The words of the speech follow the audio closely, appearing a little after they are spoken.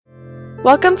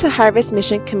Welcome to Harvest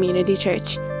Mission Community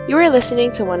Church. You are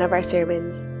listening to one of our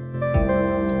sermons.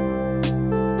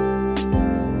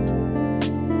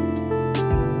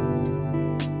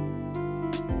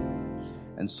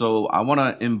 And so I want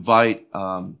to invite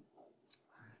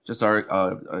just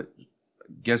our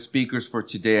guest speakers for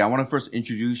today. I want to first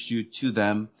introduce you to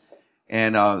them.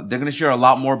 And they're going to share a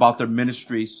lot more about their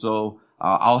ministry, so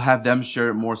I'll have them share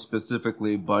it more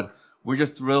specifically. But we're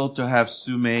just thrilled to have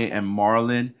Sume and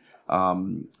Marlon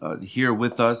here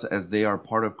with us as they are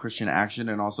part of Christian Action.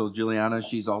 And also Juliana,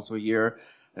 she's also here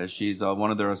as she's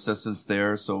one of their assistants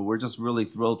there. So we're just really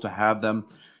thrilled to have them.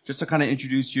 Just to kind of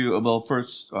introduce you, well,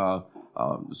 first,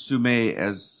 Sume,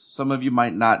 as some of you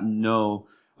might not know,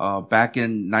 back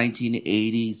in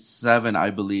 1987, I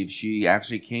believe, she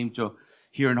actually came to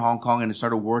here in Hong Kong and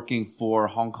started working for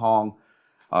Hong Kong,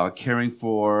 caring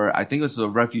for, I think it was the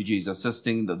refugees,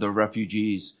 assisting the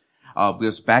refugees.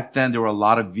 Because back then there were a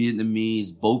lot of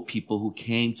Vietnamese boat people who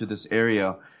came to this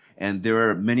area, and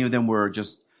many of them were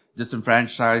just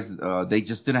disenfranchised. They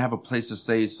just didn't have a place to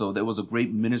stay. So there was a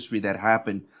great ministry that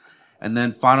happened. And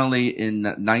then finally in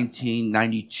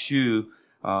 1992,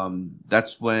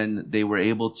 that's when they were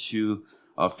able to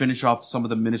finish off some of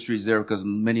the ministries there, because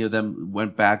many of them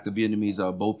went back, the Vietnamese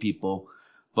boat people.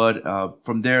 But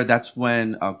from there, that's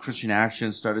when Christian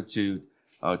Action started to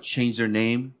change their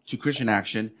name to Christian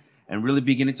Action and really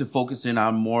beginning to focus in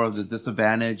on more of the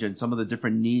disadvantage and some of the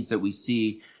different needs that we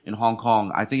see in Hong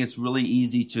Kong. I think it's really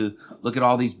easy to look at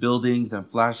all these buildings and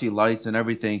flashy lights and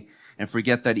everything and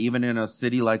forget that even in a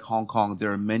city like Hong Kong,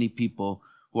 there are many people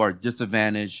who are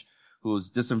disadvantaged, who is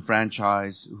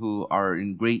disenfranchised, who are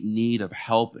in great need of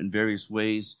help in various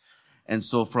ways. And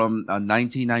so from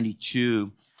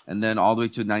 1992 and then all the way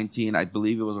to I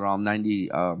believe it was around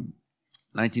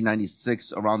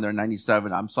 1996, around there,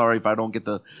 97. I'm sorry if I don't get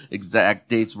the exact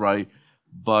dates right.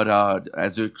 But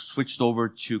as it switched over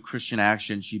to Christian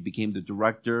Action, she became the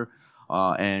director,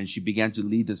 and she began to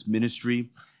lead this ministry.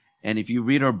 And if you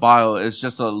read her bio, it's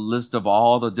just a list of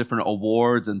all the different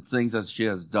awards and things that she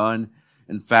has done.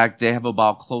 In fact, they have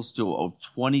about close to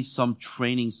 20-some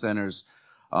training centers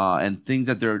and things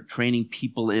that they're training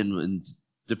people in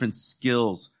different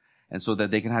skills, and so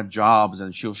that they can have jobs.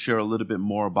 And she'll share a little bit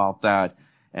more about that.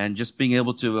 And just being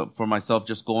able to, for myself,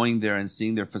 just going there and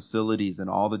seeing their facilities and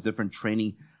all the different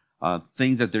training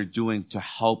things that they're doing to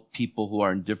help people who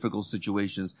are in difficult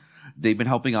situations. They've been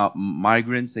helping out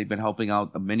migrants. They've been helping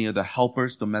out many of the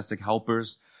helpers, domestic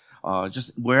helpers.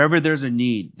 Just wherever there's a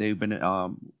need, they've been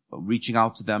reaching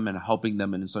out to them and helping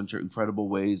them in such incredible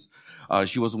ways.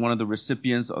 She was one of the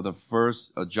recipients of the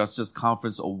first Justice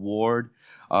Conference Award.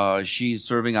 She's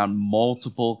serving on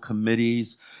multiple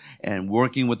committees and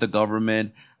working with the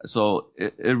government. So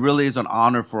it really is an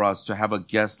honor for us to have a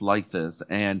guest like this.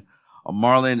 And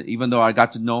Marlon, even though I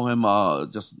got to know him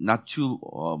just not too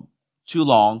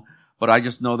long, but I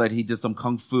just know that he did some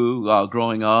kung fu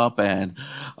growing up, and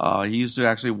he used to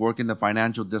actually work in the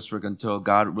financial district until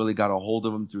God really got a hold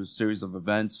of him through a series of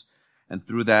events. And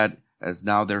through that, as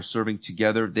now they're serving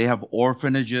together, they have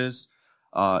orphanages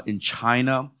in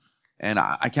China. And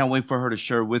I can't wait for her to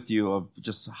share with you of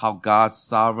just how God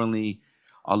sovereignly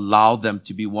allowed them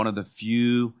to be one of the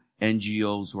few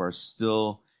NGOs who are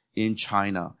still in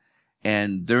China.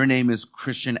 And their name is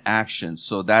Christian Action.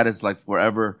 So that is like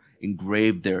forever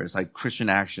engraved there. It's like Christian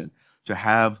Action, to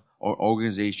have an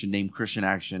organization named Christian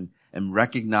Action and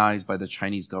recognized by the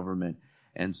Chinese government.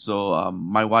 And so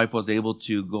my wife was able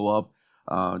to go up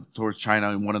towards China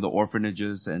in one of the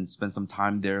orphanages and spend some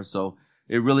time there. So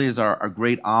it really is our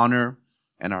great honor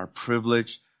and our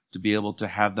privilege to be able to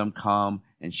have them come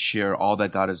and share all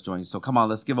that God is doing. So come on,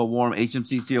 let's give a warm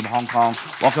HMCC of Hong Kong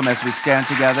welcome as we stand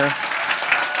together.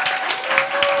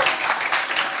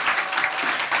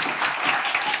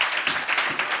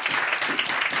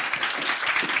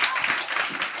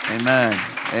 Amen.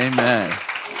 Amen.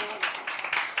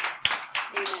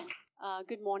 Amen.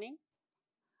 Good morning.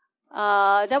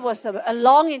 That was a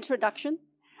long introduction.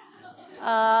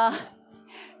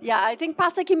 I think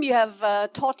Pastor Kim, you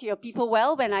have taught your people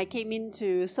well. When I came in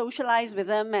to socialize with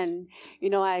them, and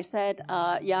I said,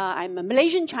 I'm a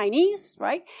Malaysian Chinese,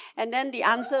 right? And then the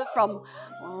answer from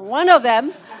one of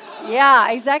them,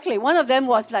 exactly. One of them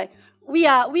was like, we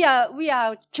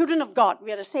are children of God.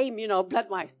 We are the same,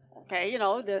 blood-wise. Okay,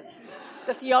 the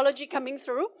theology coming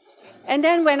through. And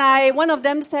then when one of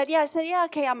them said,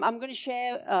 okay, I'm going to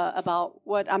share about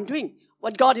what I'm doing,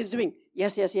 what God is doing.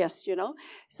 Yes.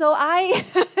 So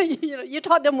you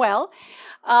taught them well.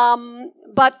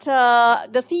 But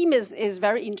the theme is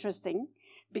very interesting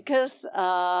because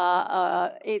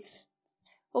it's,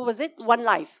 what was it? One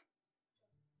life.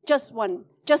 Just one.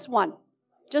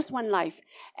 Just one life.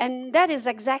 And that is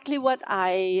exactly what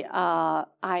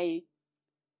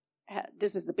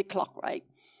this is the big clock, right?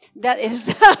 That is,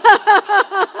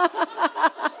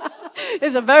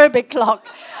 it's a very big clock.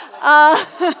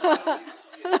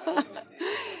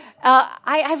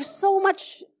 I have so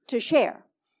much to share.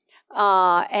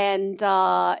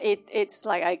 It's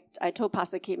like I told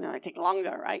Pastor Kim, it might take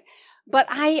longer, right? But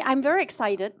I'm very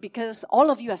excited because all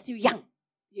of you are still young,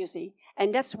 you see.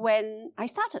 And that's when I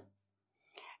started.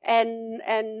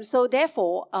 And so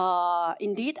therefore,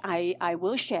 indeed, I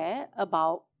will share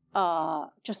about,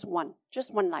 just one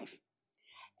life.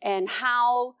 And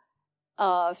how,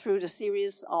 through the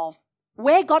series of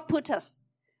where God put us,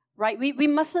 right? We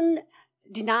mustn't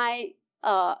deny,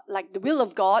 like the will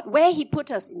of God, where He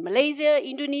put us in Malaysia,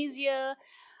 Indonesia,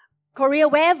 Korea,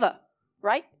 wherever,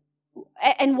 right?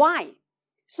 And why?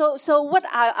 So what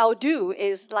I'll do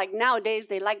is, like nowadays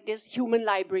they like this human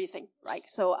library thing, right?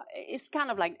 So it's kind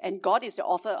of like, and God is the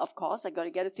author, of course. I got to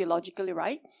get it theologically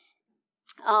right.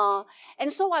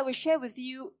 And so I will share with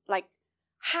you like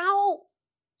how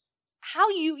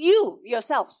you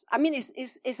yourselves. I mean,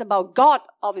 it's about God,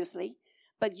 obviously,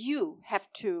 but you have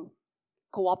to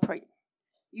cooperate.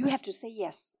 You have to say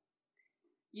yes.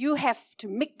 You have to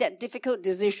make that difficult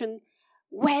decision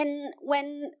when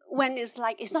it's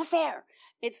like, it's not fair,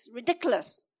 it's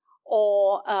ridiculous,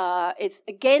 or it's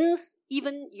against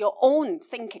even your own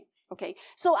thinking, okay?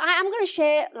 So I'm going to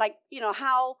share, like,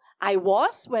 how I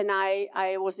was when I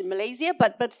was in Malaysia,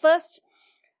 but first,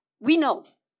 we know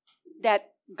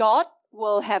that God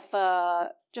will have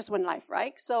just one life,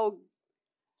 right? So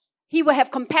He will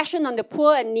have compassion on the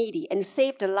poor and needy and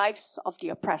save the lives of the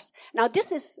oppressed. Now,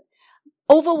 this is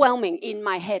overwhelming in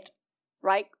my head,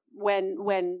 right? When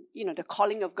the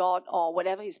calling of God or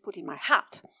whatever He's put in my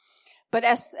heart. But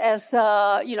as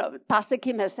Pastor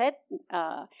Kim has said,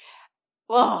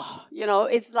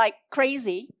 it's like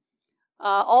crazy.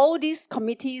 All these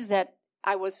committees that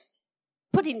I was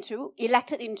put into,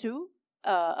 elected into,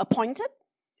 appointed.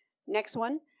 Next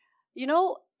one.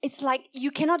 It's like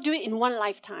you cannot do it in one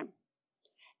lifetime.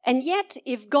 And yet,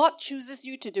 if God chooses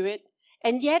you to do it,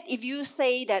 and yet if you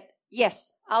say that,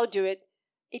 yes, I'll do it,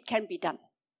 it can be done.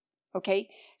 Okay?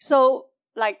 So,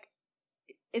 like,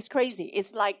 it's crazy.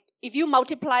 It's like, if you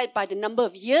multiply it by the number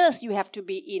of years you have to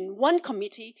be in one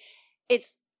committee,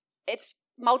 it's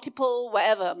multiple,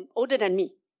 whatever, older than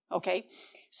me. Okay?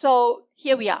 So,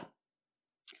 here we are.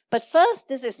 But first,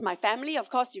 this is my family. Of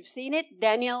course, you've seen it.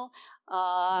 Daniel,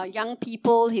 young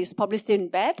people, he's probably still in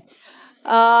bed.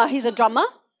 He's a drummer.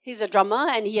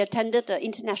 And he attended the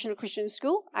International Christian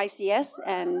School, ICS,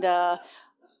 and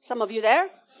some of you there?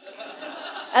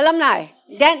 Alumni.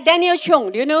 Daniel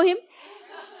Chung, do you know him?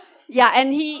 Yeah,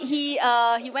 and he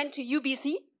went to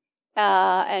UBC,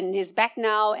 and he's back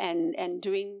now and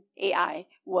doing AI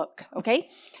work, okay?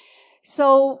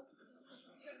 So,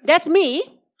 that's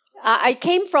me. I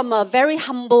came from a very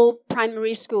humble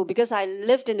primary school because I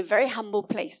lived in a very humble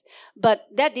place. But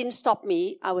that didn't stop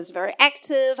me. I was very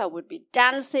active. I would be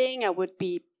dancing. I would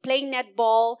be playing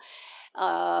netball,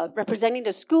 representing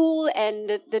the school.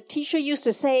 And the teacher used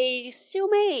to say, Siu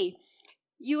Mei,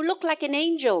 you look like an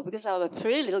angel, because I was a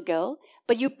pretty little girl,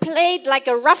 but you played like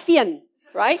a ruffian,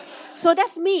 right? So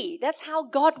that's me. That's how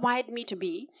God wired me to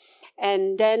be.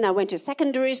 And then I went to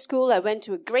secondary school. I went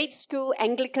to a grade school,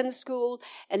 Anglican school,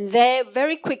 and there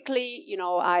very quickly,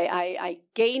 I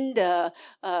gained,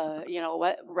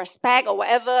 respect or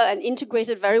whatever, and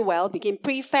integrated very well. Became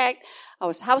prefect. I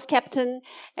was house captain,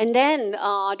 and then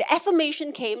the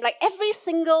affirmation came. Like every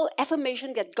single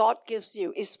affirmation that God gives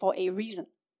you is for a reason.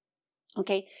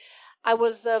 Okay. I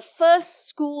was the first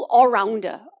school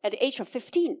all-rounder at the age of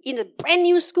 15 in a brand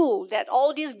new school that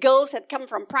all these girls had come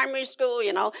from primary school,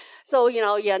 So,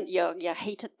 you're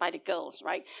hated by the girls,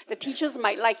 right? The teachers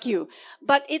might like you.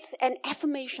 But it's an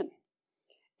affirmation.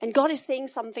 And God is saying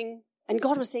something, and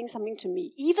God was saying something to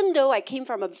me. Even though I came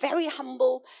from a very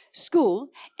humble school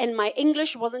and my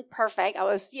English wasn't perfect, I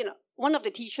was, one of the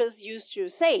teachers used to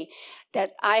say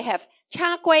that I have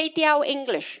Cha Kway Tiao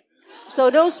English. So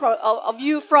those of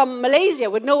you from Malaysia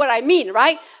would know what I mean,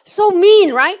 right? So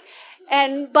mean, right?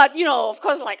 But of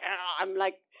course, like, I'm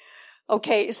like,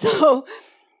 okay, so,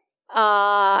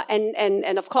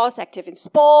 and of course, active in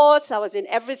sports. I was in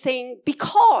everything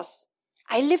because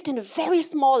I lived in a very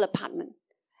small apartment.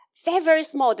 Very, very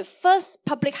small. The first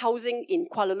public housing in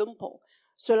Kuala Lumpur.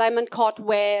 Sulaiman Court,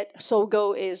 where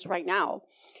Sogo is right now.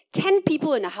 10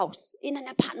 people in a house, in an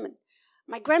apartment.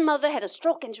 My grandmother had a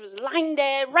stroke and she was lying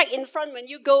there right in front. When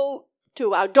you go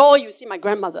to our door, you see my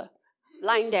grandmother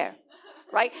lying there.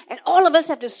 right? And all of us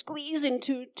have to squeeze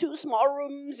into 2 small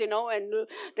rooms, and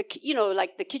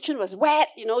the kitchen was wet,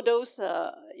 those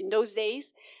in those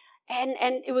days.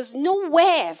 And it was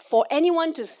nowhere for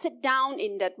anyone to sit down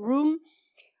in that room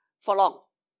for long.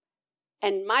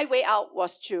 And my way out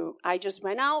I just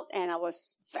went out and I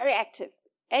was very active.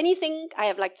 Anything, I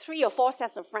have like 3 or 4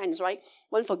 sets of friends, right?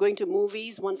 One for going to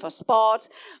movies, one for sports,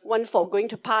 one for going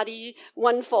to party,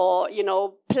 one for,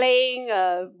 playing,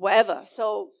 whatever.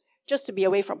 So just to be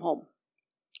away from home.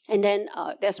 And then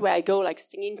that's where I go, like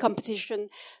singing competition.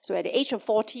 So at the age of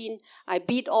 14, I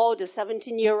beat all the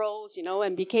 17-year-olds,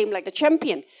 and became like the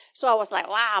champion. So I was like,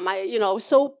 wow,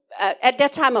 at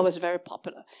that time I was very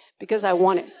popular because I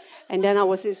won it. And then I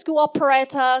was in school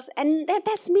operators, and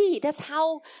that's me. That's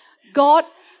how God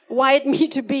wired me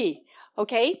to be,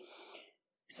 okay?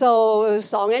 So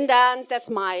song and dance, that's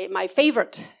my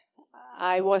favorite.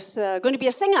 I was going to be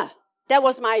a singer. That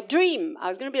was my dream. I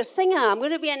was going to be a singer. I'm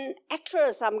going to be an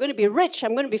actress. I'm going to be rich.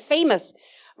 I'm going to be famous,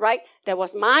 right? That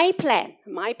was my plan.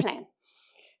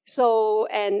 So,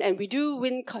 and we do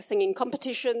win singing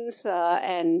competitions,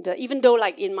 and even though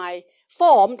like in my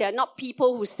form, there are not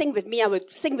people who sing with me, I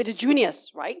would sing with the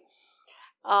juniors, right?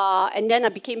 And then I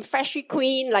became freshie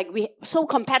queen, like so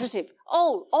competitive.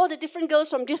 Oh, all the different girls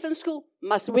from different school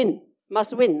must win,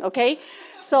 okay?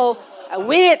 So I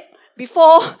win it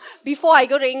before I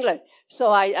go to England. So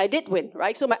I did win,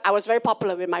 right? So I was very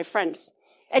popular with my friends.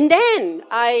 And then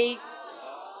I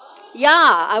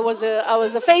was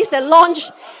the face that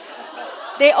launched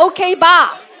the OK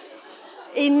Bar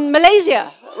in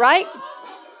Malaysia, right?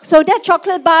 So that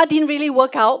chocolate bar didn't really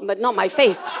work out, but not my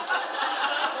face.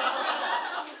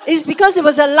 It's because it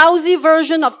was a lousy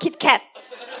version of Kit Kat.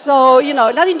 So,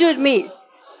 nothing to do with me.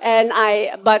 And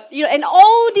and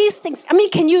all these things, I mean,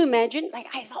 can you imagine? Like,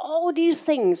 I thought all these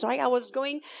things, right?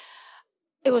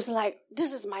 It was like,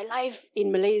 this is my life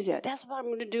in Malaysia. That's what I'm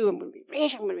going to do. I'm going to be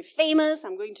rich. I'm going to be famous.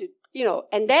 I'm going to,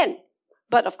 and then,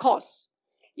 but of course,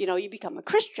 you become a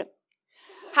Christian.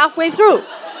 Halfway through,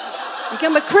 you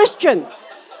become a Christian.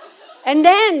 And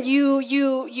then you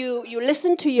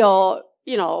listen to your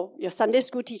Sunday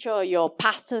school teacher or your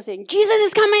pastor saying, Jesus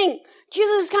is coming.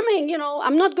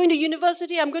 I'm not going to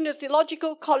university. I'm going to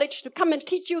theological college to come and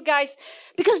teach you guys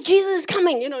because Jesus is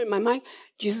coming. In my mind,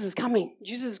 Jesus is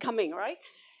coming, right?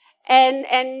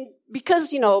 And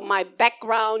because, my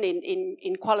background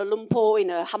in Kuala Lumpur, in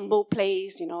a humble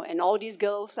place, and all these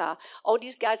guys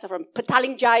are from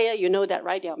Petaling Jaya, you know that,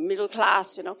 right? They're middle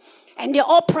class, and they're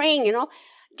all praying,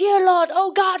 Dear Lord,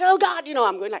 oh God,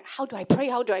 I'm going like, how do I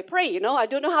pray? I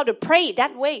don't know how to pray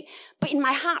that way. But in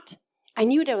my heart, I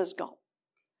knew there was God.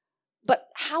 But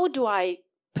how do I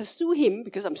pursue him?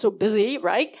 Because I'm so busy,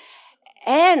 right?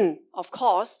 And, of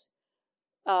course,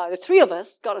 the 3 of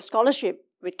us got a scholarship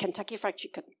with Kentucky Fried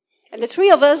Chicken. And the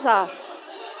 3 of us are,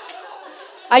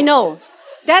 I know,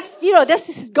 that's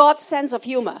God's sense of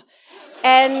humor.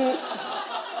 And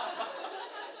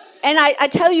I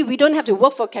tell you, we don't have to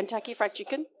work for Kentucky Fried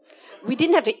Chicken. We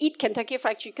didn't have to eat Kentucky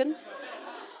Fried Chicken.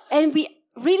 And we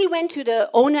really went to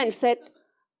the owner and said,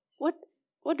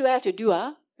 what do I have to do,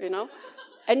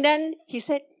 And then he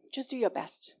said, just do your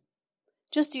best.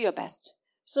 Just do your best.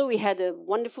 So we had a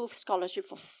wonderful scholarship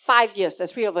for 5 years, the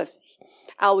 3 of us.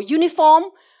 Our uniform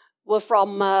were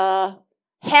from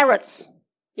Harrods,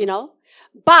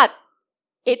 But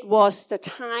it was the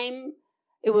time...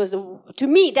 to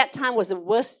me, that time was the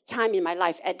worst time in my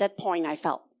life. At that point, I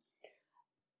felt.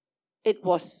 It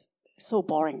was so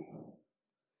boring.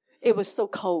 It was so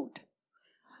cold.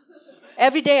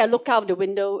 Every day I look out the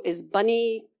window is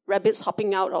bunny rabbits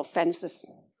hopping out of fences,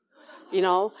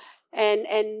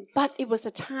 but it was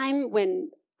a time when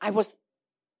I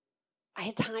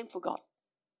had time for God.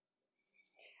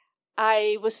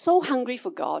 I was so hungry for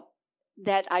God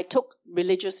that I took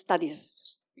religious studies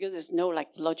because there's no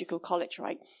theological college,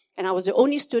 right? And I was the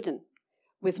only student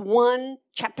with one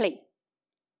chaplain.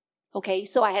 Okay,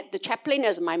 so I had the chaplain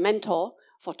as my mentor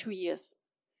for 2 years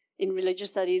in religious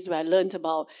studies where I learned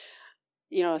about,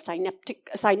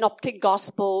 synoptic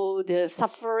gospel, the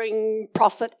suffering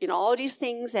prophet, all these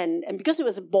things. And because it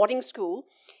was a boarding school,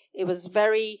 it was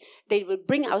they would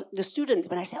bring out the students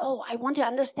when I said, I want to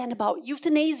understand about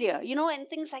euthanasia, and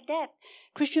things like that.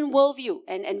 Christian worldview.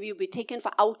 And we would be taken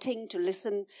for outing to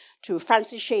listen to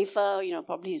Francis Schaeffer,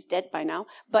 probably he's dead by now.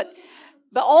 But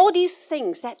all these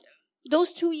things,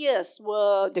 those 2 years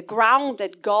were the ground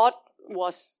that God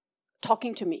was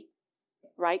talking to me,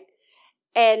 right?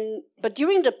 But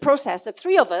during the process, the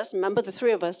 3 of us, remember the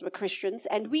 3 of us were Christians,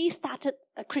 and we started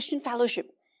a Christian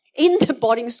fellowship in the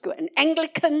boarding school, an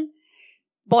Anglican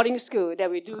boarding school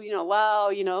that we do,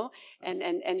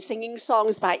 and singing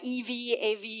songs by Evie,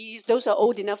 AV. Those are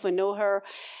old enough to know her.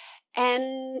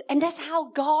 And that's how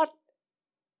God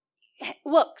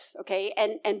works, okay?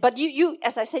 But you,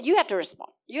 as I said, you have to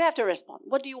respond. You have to respond.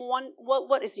 What do you want?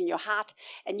 What is in your heart?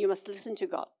 And you must listen to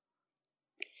God.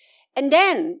 And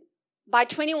then, by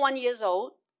 21 years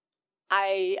old,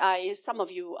 some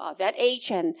of you are that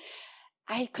age, and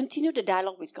I continued the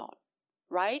dialogue with God,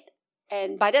 right?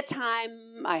 And by that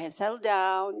time, I had settled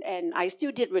down, and I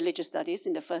still did religious studies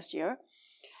in the first year.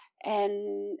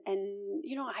 And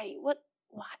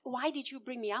why did you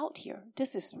bring me out here?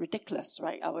 This is ridiculous,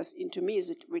 right? To me,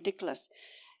 is ridiculous.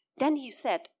 Then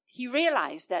he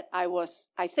realized that I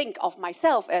think of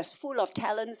myself as full of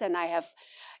talents, and I have,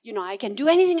 I can do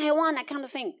anything I want, that kind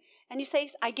of thing. And he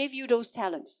says, I gave you those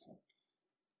talents.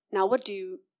 Now, what do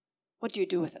you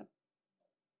do with them?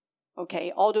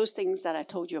 Okay, all those things that I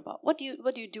told you about. What do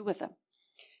you do with them?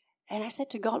 And I said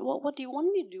to God, what do you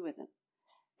want me to do with them?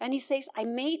 And he says, I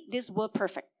made this world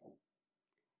perfect.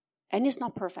 And it's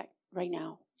not perfect right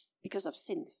now because of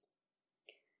sins,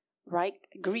 right?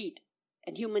 Greed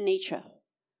and human nature.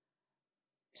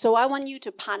 So I want you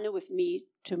to partner with me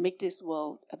to make this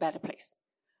world a better place.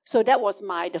 So that was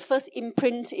the first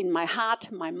imprint in my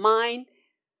heart, my mind,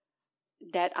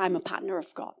 that I'm a partner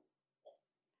of God.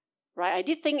 Right? I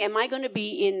did think, am I going to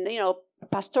be in,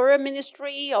 pastoral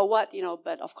ministry or what,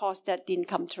 but of course that didn't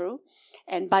come true.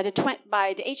 And by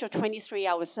the age of 23,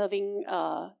 I was serving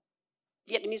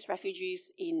Vietnamese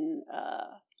refugees in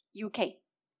UK.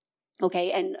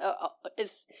 Okay, and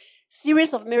it's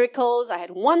series of miracles. I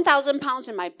had 1,000 pounds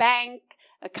in my bank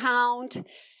account,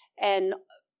 and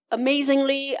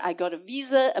amazingly, I got a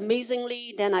visa.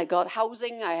 Amazingly, then I got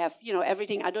housing. I have,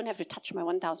 everything. I don't have to touch my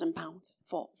 1,000 pounds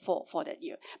for that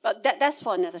year. But that's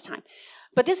for another time.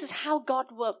 But this is how God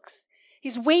works.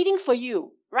 He's waiting for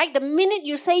you, right? The minute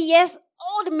you say yes,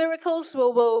 all the miracles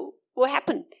will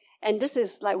happen. And this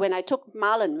is like when I took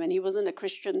Marlon, when he wasn't a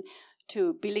Christian,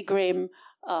 to Billy Graham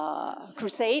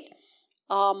crusade,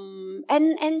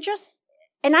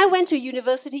 and I went to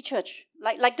university church,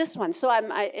 like this one. So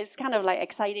it's kind of like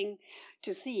exciting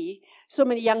to see so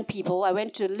many young people. I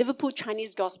went to Liverpool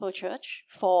Chinese Gospel Church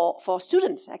for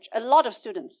students, actually, a lot of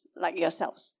students like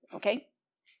yourselves, okay?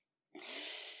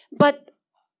 But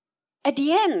at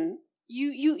the end,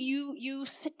 you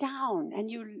sit down and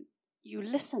you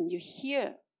listen, you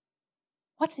hear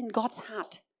what's in God's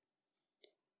heart,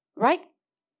 right?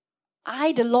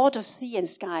 I, the Lord of sea and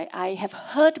sky, I have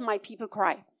heard my people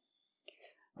cry.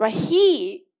 Right?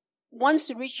 He wants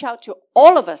to reach out to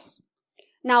all of us.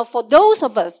 Now, for those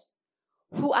of us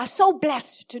who are so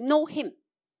blessed to know Him,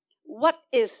 what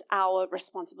is our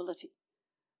responsibility?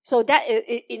 So that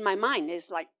in my mind is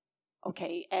like,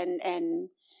 okay, and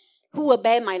who will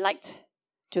bear my light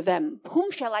to them?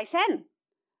 Whom shall I send?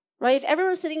 Right? If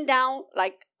everyone's sitting down,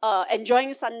 like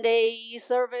enjoying Sunday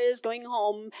service, going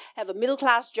home, have a middle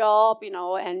class job,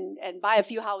 and buy a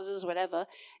few houses, whatever,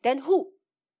 then who?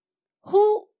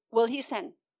 Who will He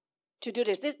send to do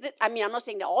this? I'm not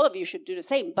saying that all of you should do the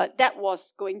same, but that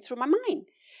was going through my mind.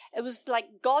 It was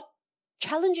like God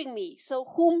challenging me. So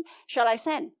whom shall I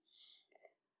send?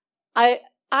 I,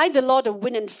 the Lord of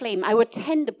wind and flame, I will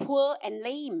tend the poor and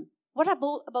lame. What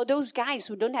about those guys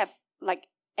who don't have, like,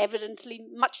 evidently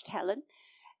much talent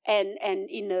and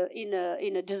in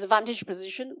a disadvantaged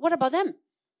position? What about them?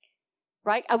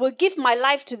 Right? I will give my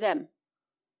life to them.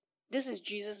 This is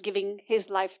Jesus giving His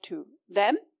life to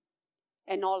them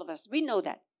and all of us. We know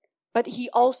that. But He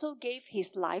also gave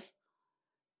His life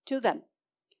to them.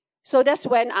 So that's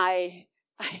when I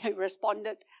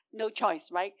responded, no choice,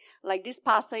 right? Like this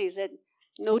pastor, he said,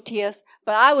 no tears.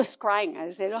 But I was crying. I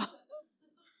said, oh.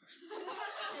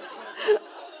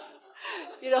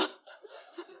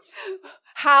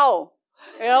 How?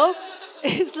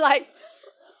 It's like,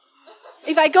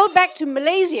 if I go back to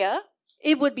Malaysia,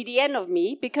 it would be the end of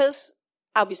me because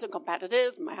I'll be so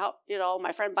competitive.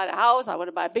 My friend buy a house, I want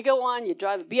to buy a bigger one. You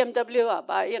drive a BMW, I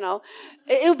buy,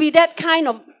 It'll be that kind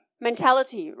of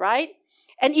mentality, right?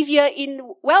 And if you're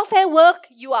in welfare work,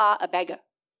 you are a beggar.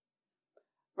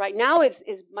 Right now, it's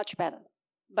much better.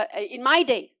 But in my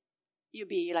days, you'd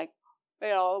be like,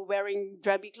 wearing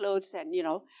drabby clothes and,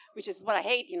 which is what I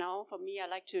hate, For me, I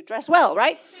like to dress well,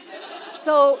 right?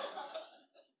 So,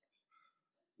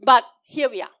 but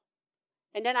here we are.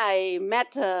 And then I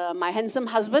met my handsome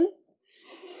husband.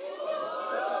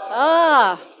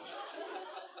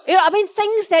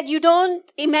 Things that you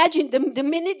don't imagine. The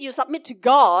minute you submit to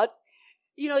God,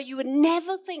 you would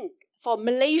never think for a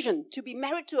Malaysian to be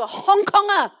married to a Hong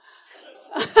Konger.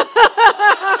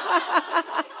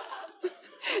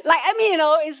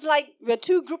 It's like we're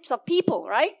two groups of people,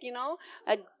 right?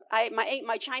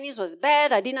 My Chinese was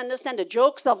bad. I didn't understand the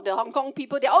jokes of the Hong Kong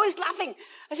people. They're always laughing.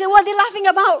 I said, what are they laughing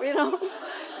about,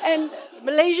 And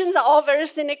Malaysians are all very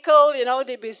cynical,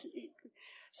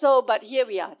 but here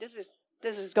we are. This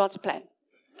is God's plan.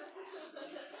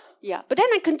 Yeah, but then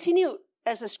I continue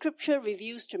as the scripture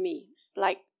reveals to me,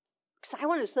 because I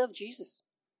want to serve Jesus.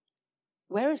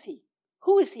 Where is he?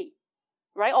 Who is he?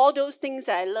 Right? All those things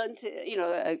that I learned,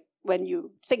 when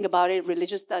you think about it,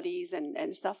 religious studies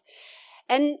and stuff.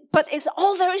 But it's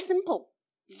all very simple.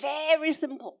 Very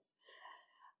simple.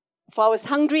 For I was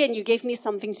hungry and you gave me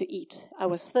something to eat. I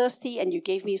was thirsty and you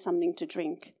gave me something to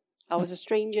drink. I was a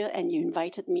stranger and you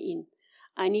invited me in.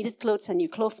 I needed clothes and you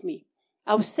clothed me.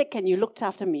 I was sick and you looked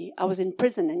after me. I was in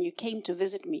prison and you came to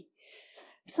visit me.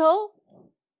 So,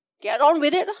 get on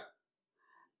with it.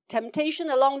 Temptation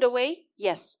along the way?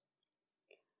 Yes.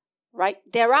 Right?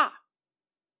 There are.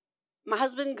 My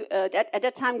husband, at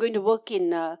that time, going to work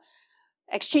in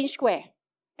Exchange Square.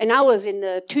 And I was in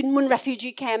the Tuen Mun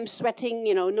refugee camp, sweating,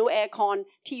 no aircon,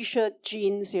 t-shirt,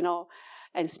 jeans,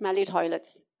 and smelly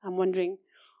toilets. I'm wondering,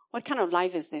 what kind of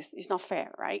life is this? It's not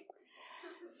fair, right?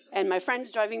 And my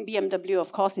friend's driving BMW,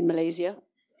 of course, in Malaysia.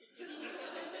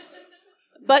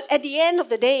 But at the end of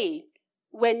the day,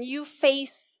 when you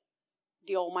face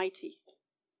the Almighty,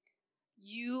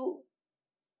 you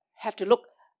have to look.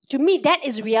 To me, that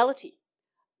is reality.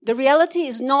 The reality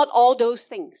is not all those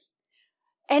things.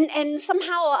 And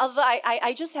somehow or other,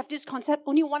 I just have this concept,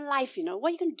 only one life, what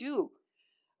are you going to do?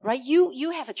 Right?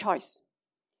 You have a choice.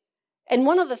 And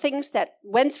one of the things that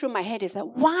went through my head is that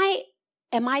why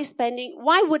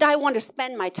would I want to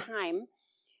spend my time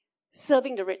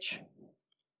serving the rich?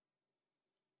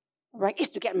 Right? It's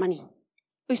to get money.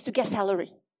 It's to get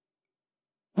salary.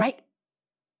 Right?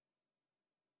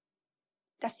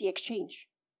 That's the exchange.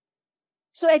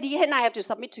 So at the end, I have to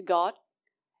submit to God.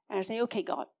 And I say, okay,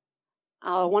 God,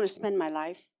 I want to spend my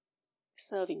life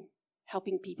serving,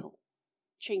 helping people,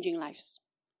 changing lives.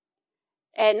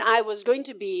 And I was going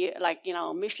to be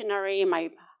missionary. My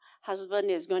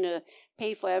husband is going to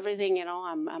pay for everything,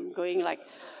 I'm going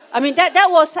that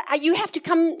was, you have to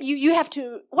come, you have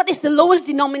to, what is the lowest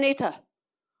denominator?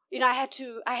 I had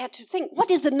to think,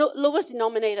 what is the lowest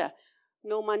denominator?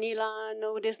 No money lah,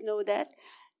 no this, no that.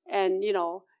 And,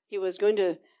 he was going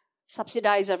to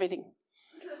subsidize everything.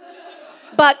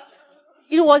 But,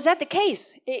 was that the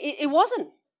case? It wasn't.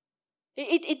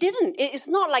 It didn't. It's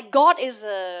not like God is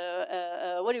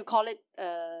what do you call it?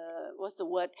 What's the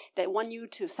word? That want you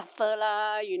to suffer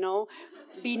lah,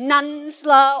 be nuns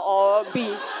lah, or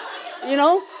be,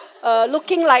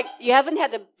 looking like you haven't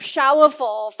had a shower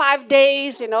for 5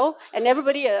 days, and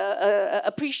everybody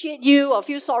appreciate you or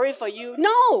feel sorry for you.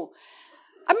 No.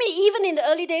 Even in the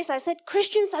early days, I said,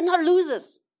 Christians are not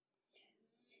losers.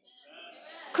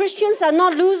 Christians are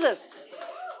not losers.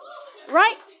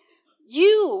 Right?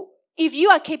 If you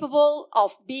are capable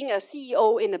of being a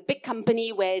CEO in a big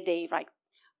company where they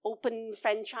open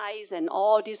franchise and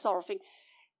all this sort of thing,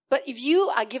 but if you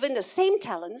are given the same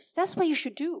talents, that's what you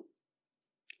should do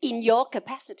in your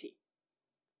capacity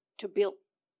to build,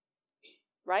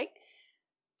 right?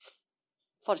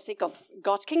 For the sake of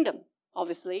God's kingdom,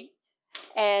 obviously.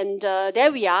 And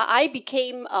there we are. I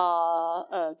became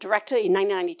a director in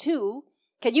 1992.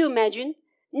 Can you imagine?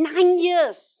 9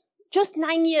 years. Just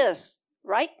 9 years,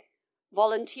 right?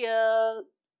 Volunteer,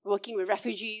 working with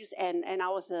refugees, and I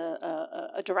was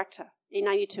a director in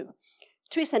 92.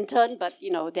 Twist and turn, but,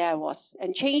 there I was.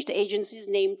 And changed the agency's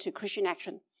name to Christian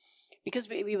Action. Because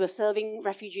we were serving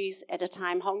refugees at the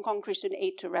time, Hong Kong Christian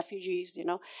Aid to refugees,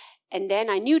 And then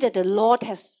I knew that the Lord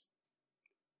has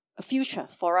a future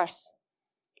for us.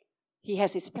 He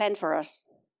has his plan for us,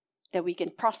 that we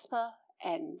can prosper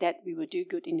and that we will do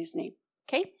good in his name.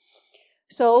 Okay?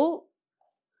 So,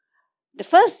 the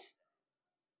first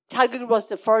target was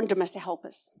the foreign domestic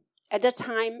helpers. At that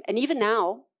time, and even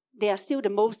now, they are still the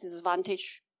most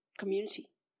disadvantaged community.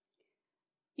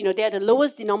 They are the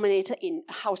lowest denominator in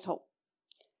a household.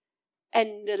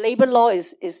 And the labor law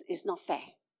is not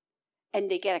fair.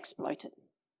 And they get exploited.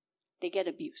 They get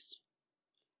abused.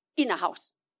 In a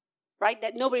house. Right?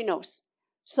 That nobody knows.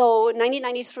 So,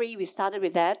 1993, we started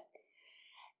with that.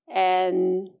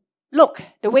 And look,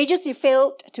 the wages you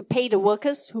failed to pay the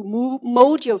workers who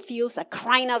mowed your fields are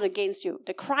crying out against you.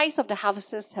 The cries of the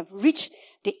harvesters have reached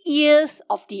the ears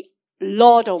of the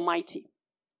Lord Almighty.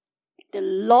 The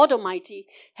Lord Almighty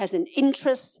has an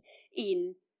interest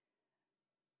in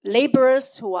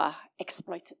laborers who are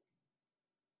exploited.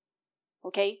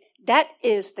 Okay? That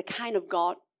is the kind of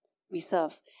God we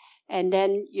serve. And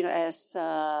then, as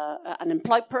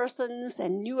unemployed persons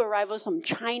and new arrivals from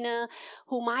China,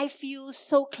 whom I feel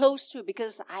so close to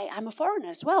because I'm a foreigner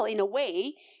as well, in a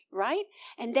way, right?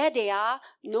 And there they are,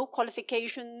 no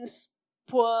qualifications,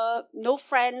 poor, no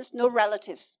friends, no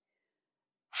relatives.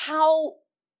 How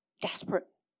desperate.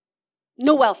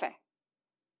 No welfare.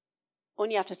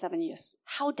 Only after 7 years.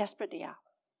 How desperate they are.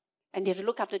 And they have to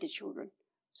look after their children.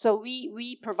 So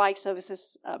we provide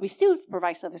services, we still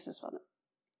provide services for them.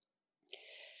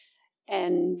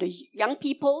 And the young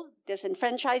people,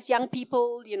 disenfranchised young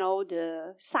people,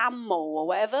 the SAMO or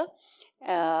whatever,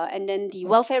 and then the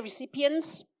welfare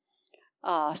recipients,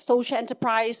 social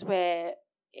enterprise where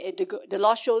the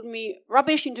Lord showed me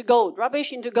rubbish into gold,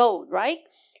 right?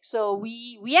 So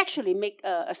we actually make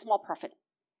a small profit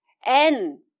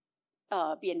and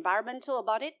be environmental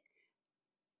about it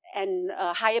and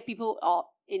hire people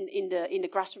in the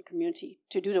grassroots community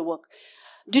to do the work.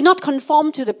 Do not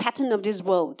conform to the pattern of this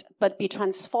world, but be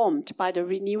transformed by the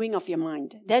renewing of your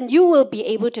mind. Then you will be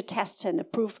able to test and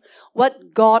approve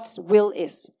what God's will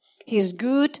is. His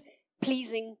good,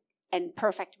 pleasing, and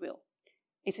perfect will.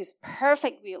 It's His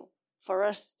perfect will for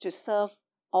us to serve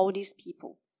all these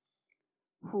people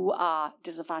who are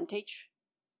disadvantaged,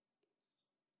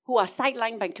 who are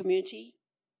sidelined by community,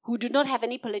 who do not have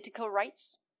any political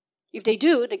rights. If they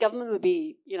do, the government will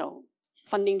be,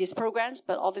 funding these programs,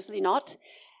 but obviously not.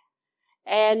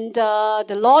 And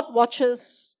the Lord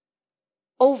watches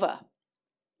over,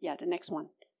 the next one,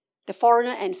 the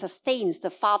foreigner and sustains the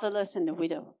fatherless and the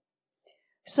widow.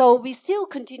 So we still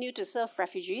continue to serve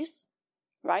refugees,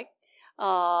 right?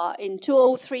 In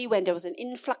 2003, when there was an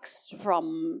influx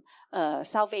from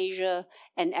South Asia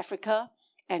and Africa,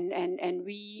 and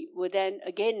we were then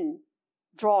again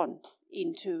drawn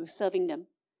into serving them.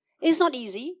 It's not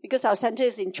easy because our center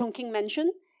is in Chongqing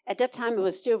Mansion. At that time, it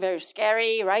was still very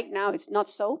scary. Right now, it's not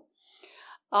so.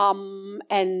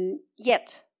 And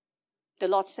yet, the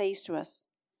Lord says to us,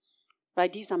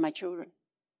 right, these are my children.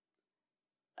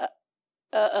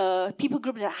 People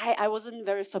group that I wasn't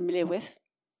very familiar with,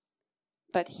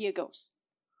 but here goes.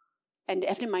 And the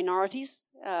ethnic minorities,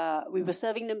 we were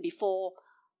serving them before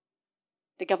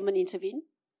the government intervened.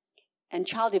 And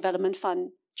Child Development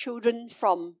Fund, children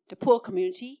from the poor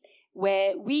community,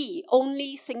 where we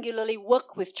only singularly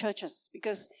work with churches.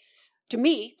 Because to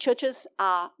me, churches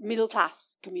are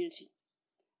middle-class community.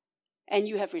 And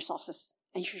you have resources,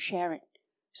 and you share it.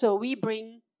 So we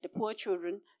bring the poor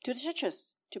children to the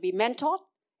churches to be mentored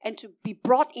and to be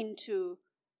brought into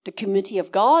the community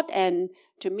of God. And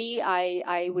to me,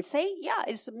 I would say,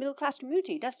 it's a middle-class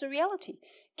community. That's the reality.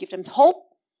 Give them hope,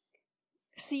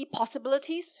 see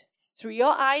possibilities through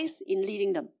your eyes in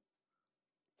leading them.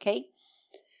 Okay?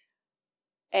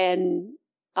 And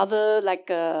other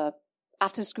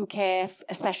after-school care,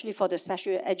 especially for the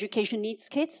special education needs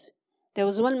kids. There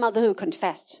was one mother who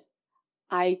confessed,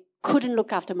 I couldn't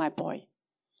look after my boy.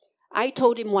 I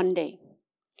told him one day,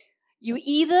 you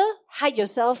either hide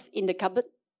yourself in the cupboard,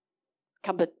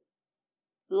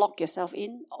 lock yourself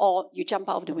in, or you jump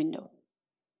out of the window.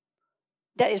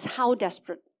 That is how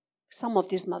desperate some of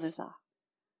these mothers are.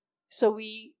 So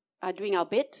we are doing our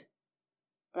bit,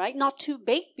 right? Not too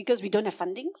big because we don't have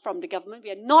funding from the government.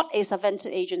 We are not a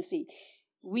subvented agency.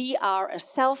 We are a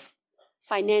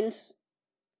self-financed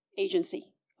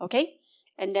agency, okay?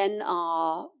 And then,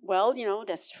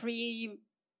 there's 3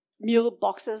 meal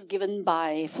boxes given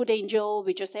by Food Angel.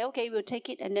 We just say, okay, we'll take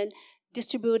it and then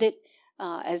distribute it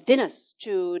as dinners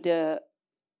to the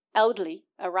elderly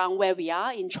around where we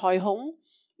are in Choi Hong,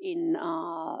 in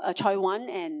Choi Wan,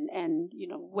 and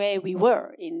where we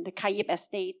were in the Kai Yip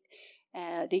estate.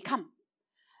 They come.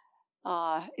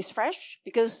 It's fresh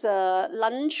because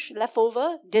lunch,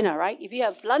 leftover, dinner, right? If you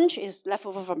have lunch, it's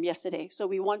leftover from yesterday. So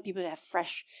we want people to have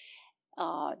fresh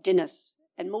dinners.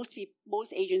 And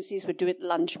most agencies would do it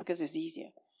lunch because it's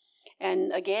easier.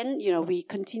 And again, we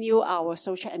continue our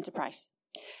social enterprise.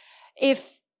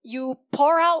 If you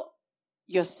pour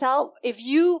yourself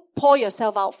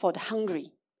out for the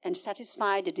hungry and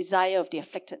satisfy the desire of the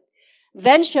afflicted,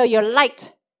 then shall your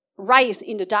light rise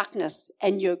in the darkness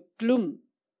and your gloom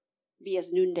be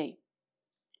as noonday.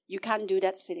 You can't do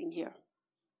that sitting here.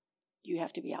 You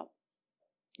have to be out.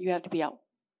 You have to be out.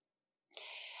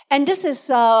 And this is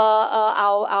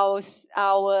our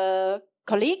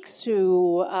colleagues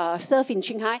who serve in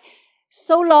Qinghai.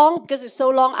 So long, because it's so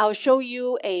long, I'll show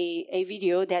you a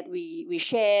video that we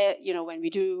share, when we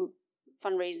do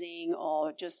fundraising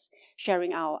or just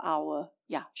sharing our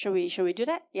shall we do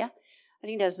that? Yeah. I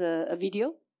think there's a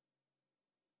video.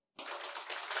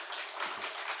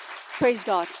 Praise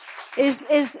God. Is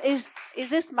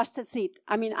this mustard seed?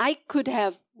 I mean, I could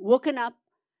have woken up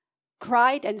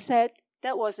cried and said,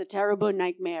 that was a terrible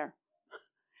nightmare.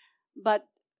 But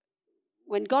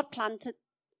when God planted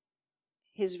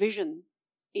His vision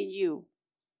in you,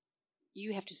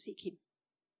 you have to seek Him.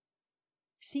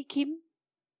 Seek Him.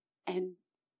 And,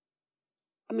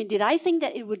 did I think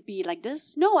that it would be like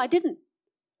this? No, I didn't.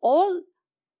 All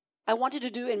I wanted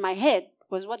to do in my head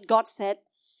was what God said,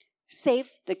 save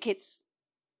the kids.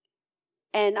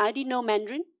 And I didn't know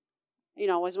Mandarin.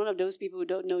 I was one of those people who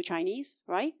don't know Chinese,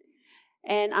 right?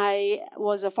 And I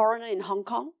was a foreigner in Hong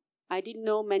Kong. I didn't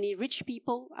know many rich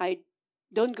people. I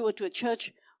don't go to a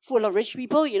church full of rich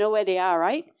people. You know where they are,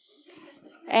 right?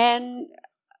 And,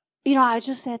 I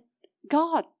just said,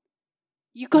 God,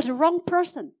 you got the wrong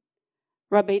person.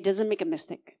 Rabbi doesn't make a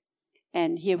mistake.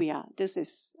 And here we are. This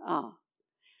is,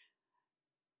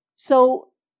 So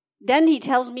then he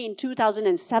tells me in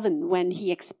 2007 when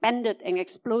he expanded and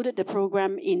exploded the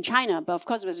program in China, but of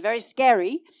course it was very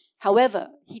scary. However,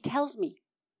 he tells me,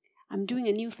 I'm doing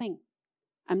a new thing.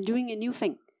 I'm doing a new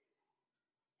thing.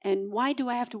 And why do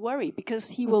I have to worry?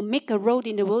 Because He will make a road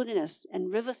in the wilderness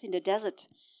and rivers in the desert.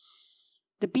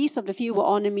 The beasts of the field will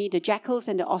honor me, the jackals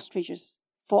and the ostriches.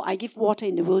 For I give water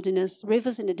in the wilderness,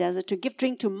 rivers in the desert, to give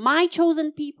drink to my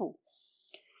chosen people,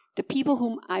 the people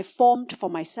whom I formed for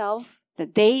myself,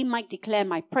 that they might declare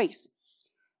my praise.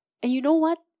 And you know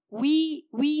what?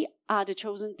 We are the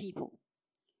chosen people.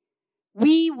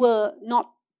 We were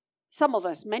not, some of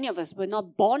us, many of us were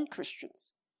not born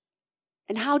Christians.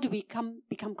 And how do we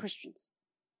become Christians?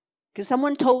 Because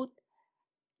someone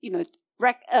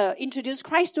introduced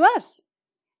Christ to us.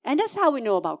 And that's how we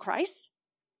know about Christ.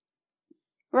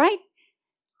 Right?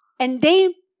 And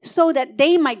so that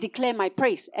they might declare my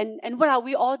praise. And what are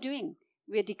we all doing?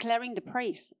 We're declaring the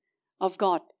praise of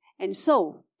God. And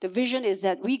so, the vision is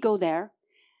that we go there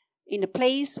in a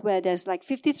place where there's like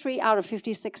 53 out of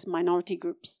 56 minority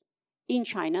groups in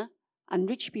China,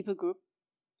 unreached people group,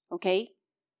 okay?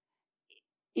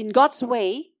 In God's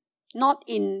way, not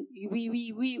in,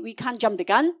 we can't jump the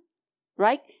gun,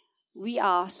 right? We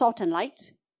are salt and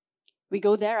light. We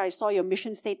go there, I saw your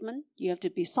mission statement. You have to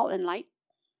be salt and light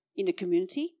in the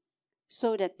community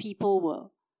so that people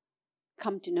will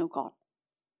come to know God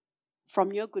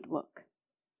from your good work.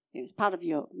 It's part of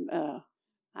your,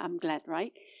 I'm glad,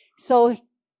 right? So,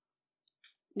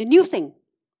 the new thing,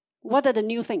 what are the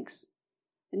new things?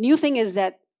 The new thing is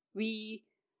that we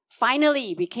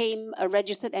finally became a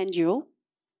registered NGO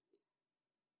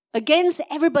against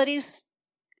everybody's,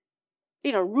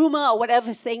 rumor or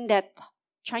whatever saying that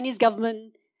Chinese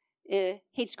government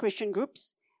hates Christian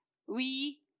groups.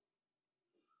 We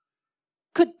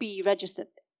could be registered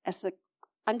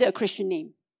under a Christian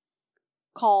name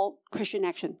called Christian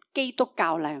Action, 基督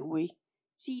教良會,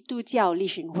 基督教勵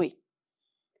行會.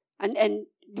 And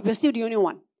we're still the only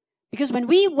one. Because when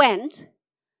we went,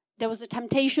 there was a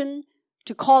temptation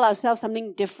to call ourselves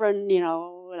something different,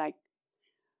 like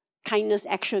kindness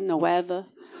action or whatever.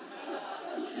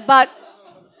 But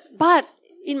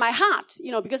in my heart,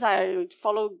 because I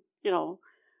follow,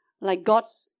 like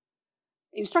God's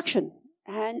instruction.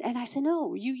 And I said,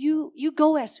 no, you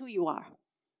go as who you are.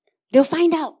 They'll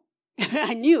find out.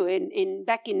 I knew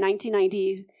back in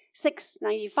 1996,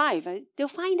 95, they'll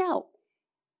find out.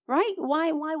 Right?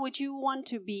 Why would you want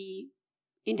to be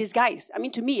in disguise?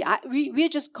 To me, we're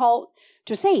just called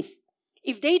to save.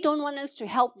 If they don't want us to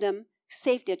help them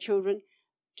save their children,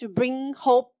 to bring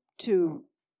hope, to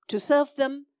serve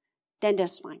them, then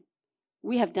that's fine.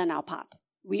 We have done our part.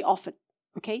 We offered.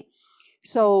 Okay?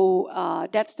 So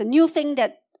that's the new thing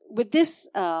that with this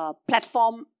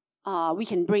platform, we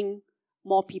can bring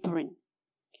more people in.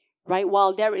 Right?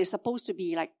 While there is supposed to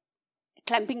be like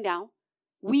clamping down,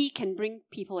 we can bring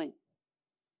people in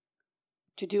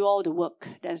to do all the work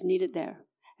that's needed there.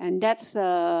 And that's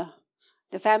the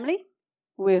family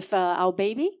with our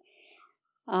baby,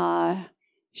 Xue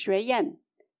Yan.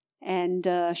 And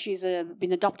she's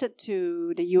been adopted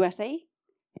to the USA.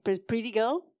 Pretty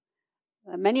girl.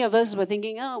 Many of us were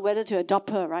thinking, whether to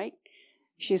adopt her, right?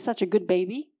 She's such a good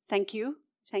baby. Thank you.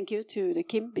 Thank you to the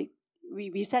Kim.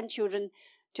 We send children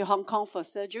to Hong Kong for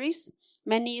surgeries.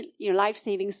 Many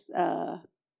life-saving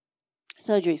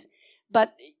surgeries.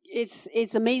 But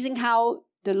it's amazing how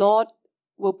the Lord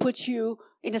will put you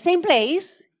in the same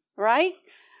place, right?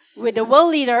 With the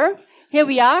world leader. Here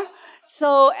we are.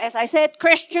 So, as I said,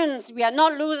 Christians, we are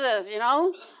not losers,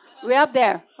 We're up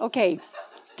there. Okay.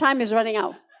 Time is running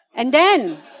out. And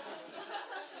then,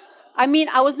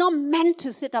 I was not meant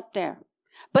to sit up there.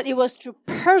 But it was through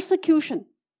persecution.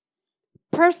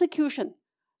 Persecution.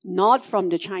 Not from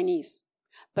the Chinese,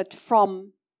 but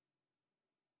from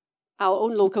our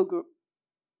own local group.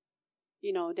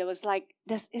 There was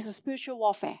this is a spiritual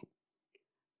warfare.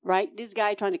 right? This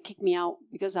guy trying to kick me out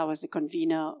because I was the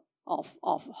convener of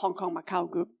Hong Kong Macau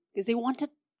group. Because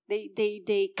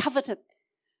they coveted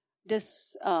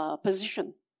this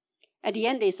position. At the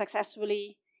end, they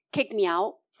successfully kicked me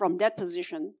out from that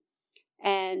position.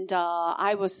 And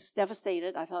I was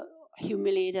devastated. I felt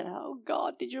humiliated. Oh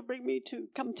God, did you bring me to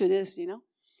come to this, you know?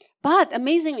 But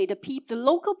amazingly, the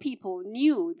local people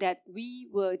knew that we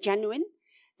were genuine,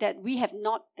 that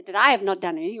I have not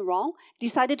done anything wrong,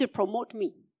 decided to promote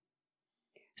me.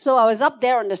 So I was up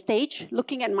there on the stage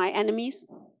looking at my enemies.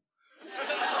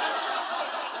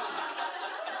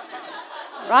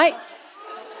 Right?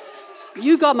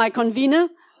 You got my convener.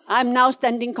 I'm now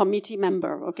standing committee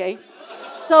member, okay?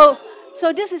 So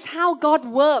this is how God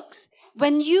works.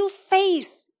 When you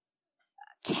face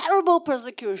terrible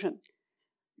persecution,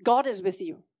 God is with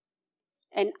you.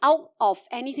 And out of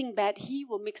anything bad, He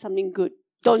will make something good.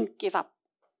 Don't give up.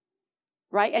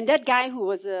 Right? And that guy who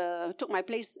was took my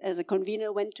place as a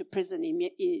convener went to prison,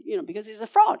 because he's a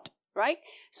fraud. Right?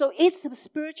 So it's a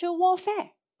spiritual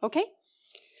warfare. Okay?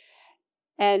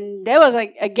 And there was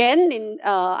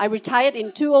I retired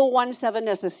in 2017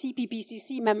 as a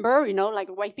CPPCC member,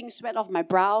 like wiping sweat off my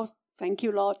brow. Thank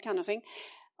you, Lord, kind of thing.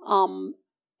 And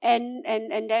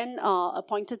then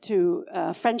appointed to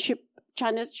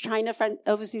China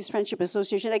Overseas Friendship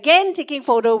Association, again taking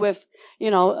photo with,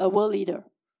 a world leader.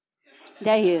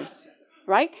 There he is,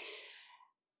 right?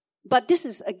 But this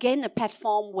is again a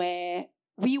platform where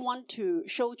we want to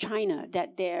show China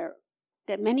that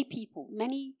many people,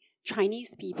 many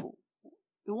Chinese people,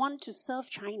 want to serve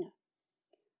China.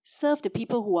 Serve the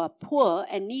people who are poor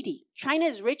and needy. China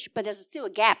is rich, but there's still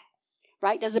a gap,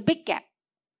 right? There's a big gap.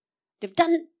 They've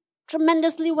done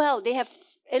tremendously well. They have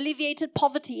alleviated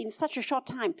poverty in such a short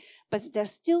time, but they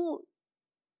still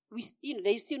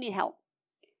need help.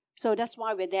 So that's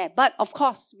why we're there. But of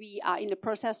course, we are in the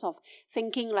process of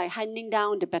thinking like handing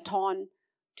down the baton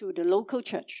to the local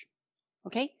church.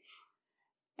 Okay?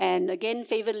 And again,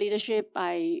 favored leadership.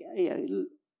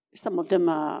 Some of them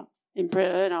are in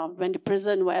prison, went to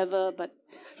prison, whatever. But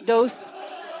those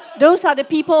are the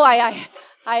people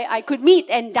I could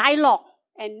meet and dialogue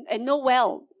and know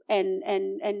well, and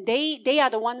they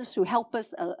are the ones who help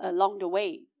us along the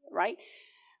way, right?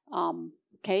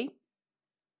 Okay.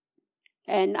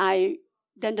 And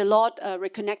then the Lord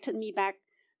reconnected me back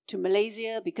to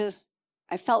Malaysia because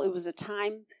I felt it was a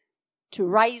time to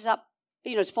rise up,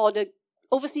 for the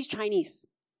overseas Chinese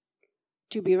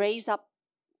to be raised up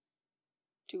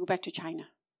to go back to China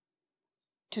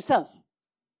to serve,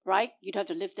 right? You'd have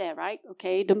to live there, right?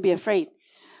 Okay, don't be afraid.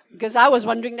 Because I was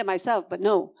wondering that myself, but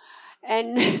no.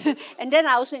 And and then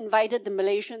I also invited the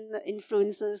Malaysian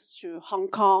influencers to Hong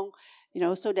Kong,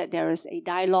 so that there is a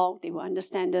dialogue. They will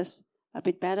understand us a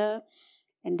bit better.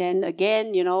 And then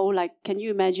again, can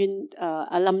you imagine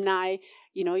alumni?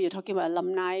 You're talking about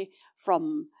alumni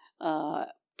from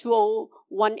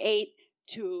 2018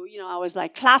 to, I was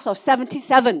like class of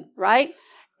 77, right?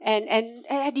 And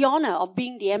I had the honor of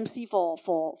being the MC for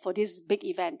this big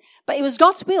event. But it was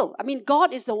God's will. I mean,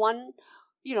 God is the one,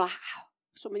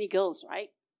 so many girls, right?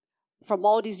 From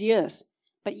all these years.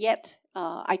 But yet,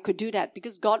 I could do that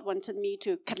because God wanted me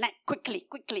to connect quickly,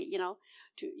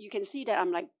 you can see that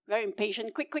I'm like very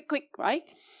impatient, quick, right?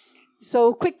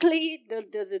 So quickly,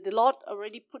 the Lord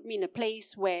already put me in a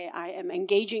place where I am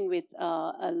engaging with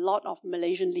a lot of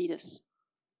Malaysian leaders.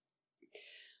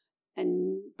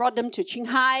 And brought them to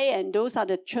Qinghai, and those are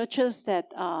the churches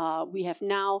that we are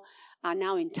now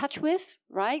in touch with,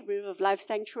 right? River of Life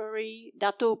Sanctuary,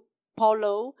 Dato'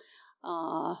 Paulo,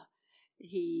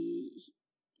 he's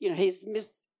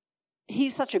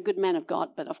such a good man of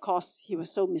God, but of course he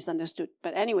was so misunderstood.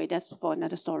 But anyway, that's for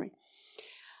another story.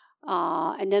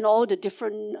 And then all the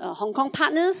different Hong Kong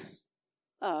partners,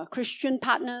 Christian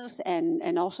partners,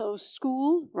 and also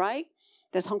school, right?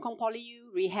 There's Hong Kong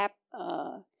PolyU Rehab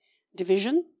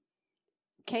Division,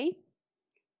 okay?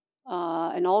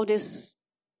 And all these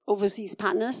overseas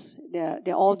partners,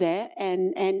 they're all there,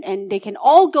 and they can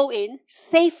all go in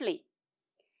safely,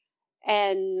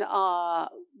 and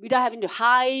without having to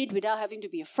hide, without having to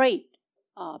be afraid,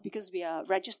 because we are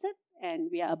registered and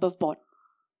we are above board.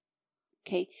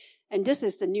 Okay, and this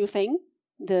is the new thing.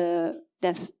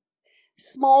 There's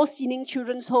small Sining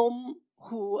Children's Home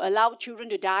who allowed children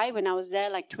to die when I was there,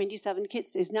 like 27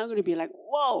 kids, is now going to be like,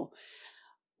 whoa,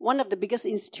 one of the biggest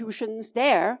institutions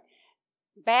there,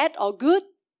 bad or good.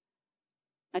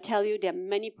 I tell you, there are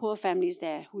many poor families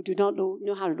there who do not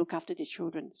know how to look after their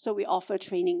children. So we offer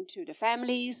training to the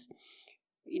families.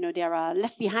 There are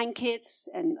left behind kids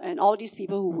and all these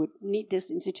people who would need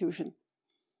this institution.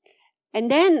 And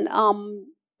then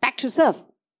back to serve.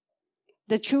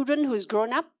 the children who's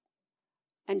grown up,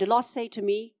 and the Lord say to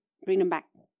me, bring them back.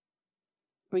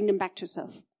 Bring them back to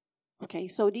serve. Okay,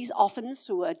 so these orphans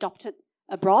who were adopted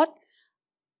abroad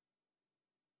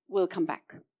will come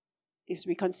back. It's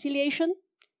reconciliation,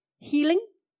 healing,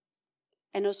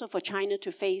 and also for China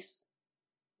to face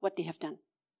what they have done.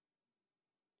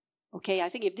 Okay, I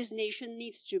think if this nation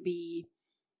needs to be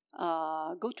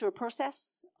go through a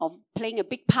process of playing a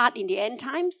big part in the end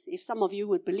times, if some of you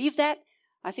would believe that,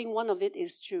 I think one of it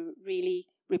is to really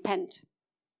repent.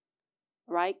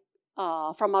 Right?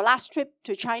 From our last trip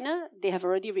to China, they have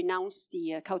already renounced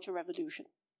the Cultural Revolution.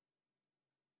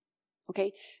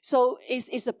 Okay, so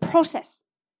it's a process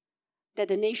that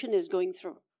the nation is going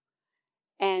through.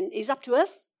 And it's up to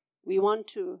us. We want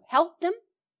to help them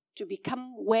to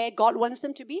become where God wants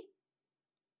them to be.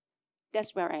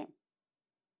 That's where I am.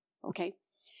 Okay.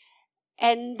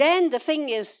 And then the thing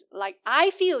is, like,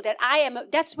 I feel that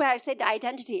that's where I said the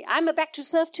identity. I'm a back to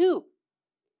serve too.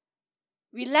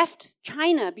 We left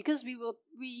China because it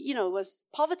was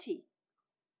poverty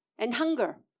and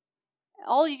hunger.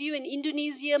 All of you in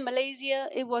Indonesia, Malaysia,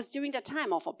 it was during that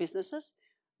time of our businesses.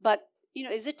 But,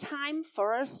 is it time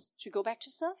for us to go back to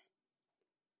serve?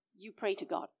 You pray to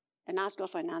God and ask God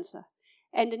for an answer.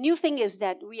 And the new thing is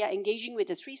that we are engaging with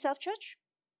the Three Self Church,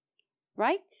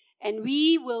 right? And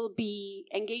we will be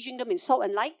engaging them in Salt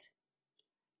and Light.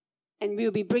 And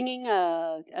we'll be bringing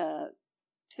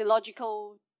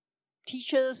theological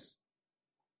teachers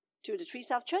to the Three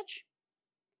Self Church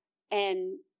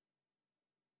and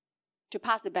to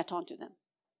pass the baton to them.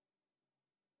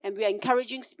 And we are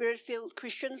encouraging Spirit-filled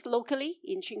Christians locally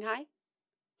in Qinghai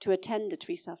to attend the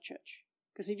Three Self Church.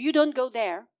 Because if you don't go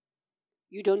there,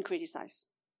 you don't criticize.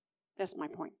 That's my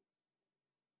point.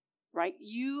 Right?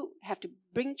 You have to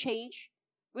bring change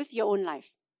with your own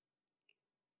life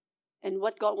and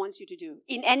what God wants you to do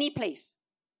in any place.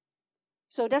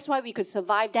 So that's why we could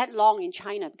survive that long in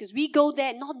China, because we go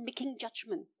there not making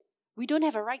judgment. We don't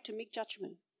have a right to make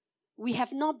judgment. We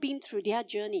have not been through their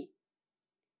journey.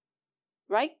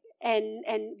 Right? And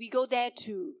we go there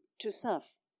to serve,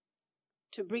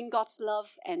 to bring God's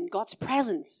love and God's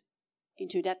presence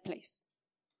into that place.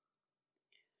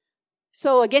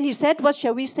 So again, he said, what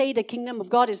shall we say the kingdom of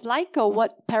God is like, or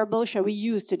what parable shall we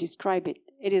use to describe it?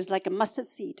 It is like a mustard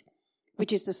seed,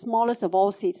 which is the smallest of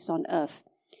all seeds on earth.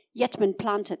 Yet when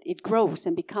planted, it grows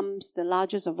and becomes the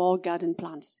largest of all garden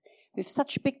plants, with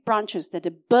such big branches that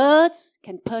the birds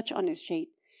can perch on its shade.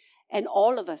 And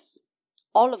all of us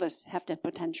have that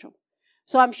potential.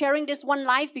 So I'm sharing this one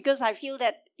life because I feel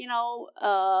that,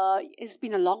 it's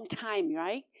been a long time,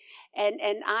 right? And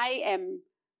I am,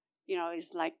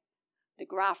 it's like the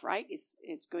graph, right?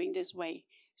 It's going this way.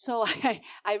 So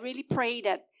I really pray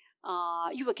that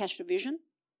you will catch the vision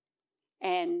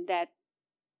and that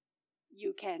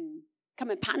you can come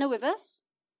and partner with us.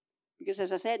 Because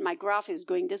as I said, my graph is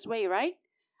going this way, right?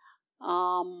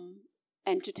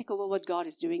 And to take over what God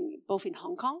is doing, both in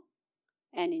Hong Kong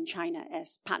and in China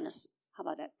as partners. How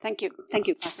about that? Thank you. Thank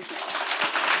you, Pastor.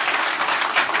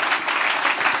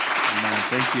 Amen.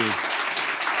 Thank you.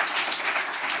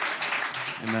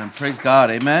 Amen. Praise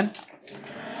God. Amen.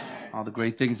 All the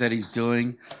great things that he's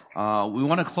doing. We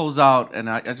want to close out, and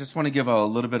I just want to give a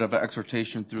little bit of an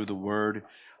exhortation through the word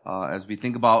as we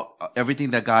think about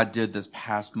everything that God did this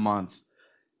past month.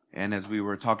 And as we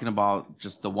were talking about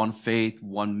just the one faith,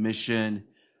 one mission,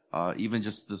 even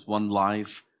just this one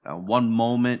life, one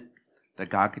moment that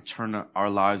God could turn our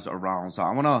lives around. So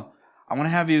I want to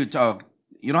have you,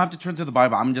 you don't have to turn to the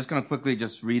Bible. I'm just going to quickly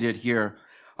just read it here.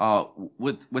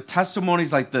 With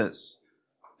testimonies like this,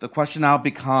 the question now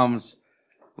becomes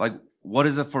like, what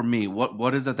is it for me?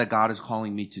 What is it that God is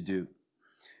calling me to do?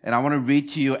 And I want to read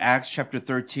to you Acts chapter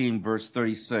 13, verse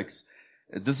 36.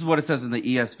 This is what it says in the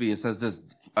ESV. It says this,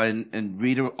 and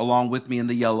read it along with me in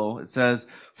the yellow. It says,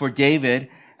 for David,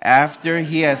 after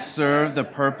he had served the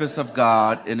purpose of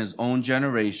God in his own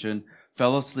generation,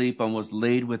 fell asleep and was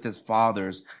laid with his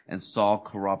fathers and saw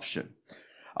corruption.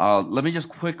 Let me just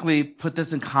quickly put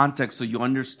this in context so you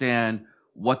understand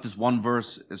what this one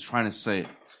verse is trying to say.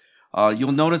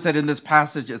 You'll notice that in this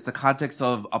passage, it's the context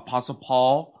of Apostle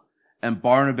Paul and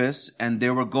Barnabas, and they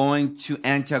were going to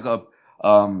Antioch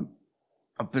of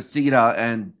Pisidia,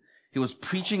 and he was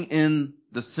preaching in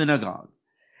the synagogue.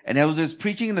 And as he was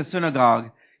preaching in the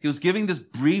synagogue, he was giving this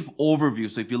brief overview.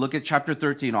 So if you look at chapter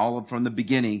 13, all from the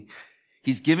beginning,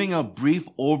 he's giving a brief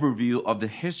overview of the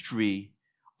history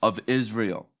of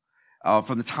Israel,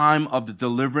 from the time of the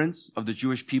deliverance of the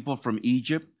Jewish people from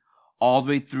Egypt all the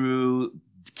way through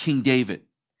King David.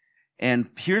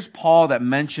 And here's Paul that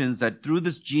mentions that through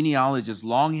this genealogy, this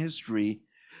long history,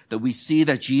 that we see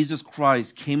that Jesus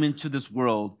Christ came into this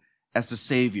world as a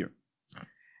Savior.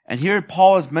 And here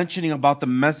Paul is mentioning about the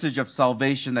message of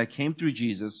salvation that came through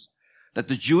Jesus, that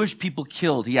the Jewish people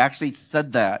killed. He actually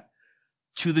said that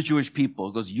to the Jewish people.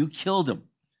 He goes, you killed him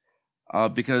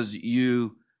because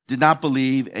you did not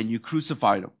believe and you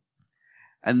crucified him.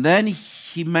 And then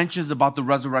he mentions about the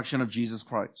resurrection of Jesus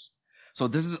Christ. So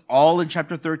this is all in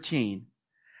chapter 13.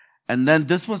 And then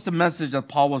this was the message that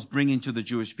Paul was bringing to the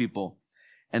Jewish people.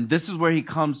 And this is where he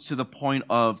comes to the point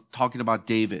of talking about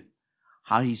David,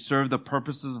 how he served the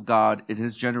purposes of God in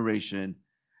his generation,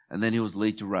 and then he was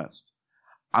laid to rest.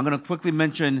 I'm going to quickly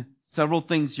mention several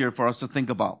things here for us to think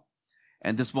about.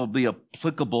 And this will be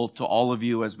applicable to all of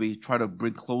you as we try to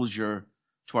bring closure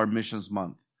to our missions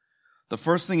month. The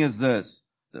first thing is this,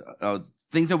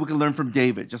 things that we can learn from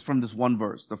David, just from this one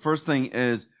verse. The first thing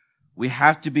is we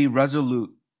have to be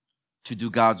resolute to do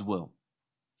God's will.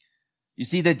 You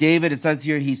see that David, it says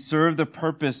here, he served the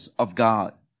purpose of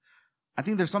God. I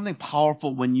think there's something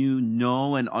powerful when you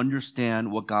know and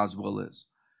understand what God's will is.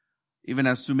 Even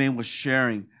as Sumain was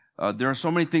sharing, there are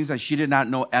so many things that she did not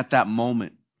know at that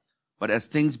moment. But as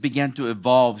things began to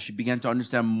evolve, she began to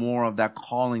understand more of that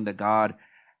calling that God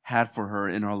had for her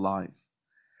in her life.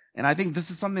 And I think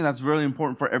this is something that's really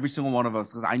important for every single one of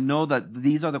us, because I know that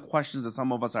these are the questions that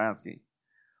some of us are asking.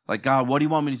 Like, God, what do you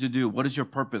want me to do? What is your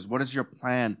purpose? What is your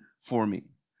plan for me?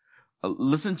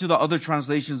 Listen to the other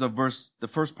translations of the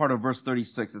first part of verse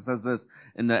 36. It says this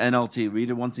in the NLT. Read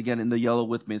it once again in the yellow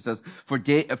with me. It says,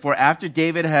 for after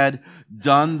David had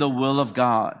done the will of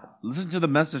God. Listen to the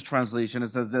Message translation. It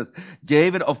says this,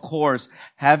 David, of course,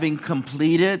 having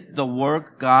completed the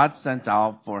work God sent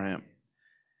out for him.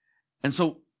 And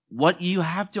so what you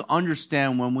have to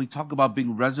understand when we talk about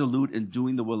being resolute in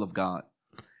doing the will of God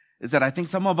is that I think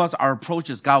some of us, our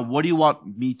approach is, God, what do you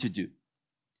want me to do?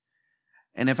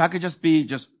 And if I could just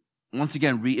once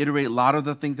again, reiterate a lot of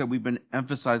the things that we've been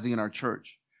emphasizing in our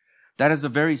church, that is a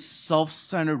very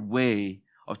self-centered way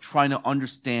of trying to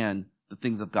understand the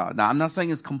things of God. Now, I'm not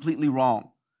saying it's completely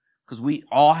wrong, because we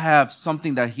all have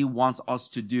something that he wants us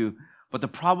to do. But the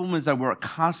problem is that we're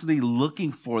constantly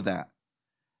looking for that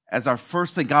as our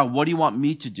first thing. God, what do you want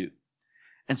me to do?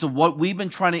 And so what we've been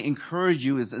trying to encourage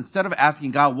you is, instead of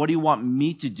asking God, what do you want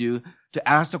me to do, to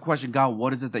ask the question, God,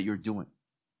 what is it that you're doing?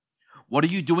 What are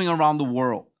you doing around the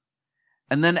world?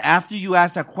 And then after you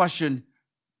ask that question,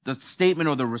 the statement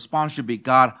or the response should be,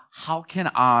 God, how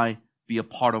can I be a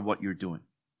part of what you're doing?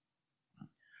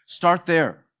 Start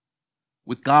there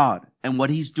with God and what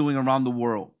he's doing around the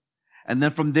world. And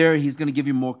then from there, he's going to give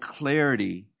you more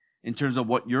clarity in terms of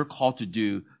what you're called to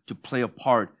do to play a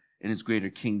part in his greater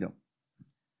kingdom.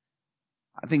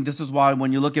 I think this is why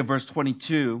when you look at verse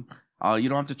 22, you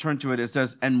don't have to turn to it. It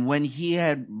says, and when he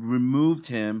had removed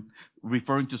him,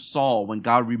 referring to Saul, when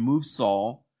God removed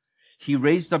Saul, he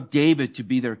raised up David to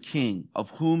be their king,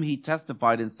 of whom he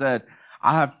testified and said,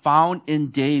 I have found in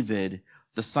David,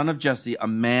 the son of Jesse, a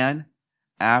man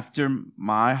after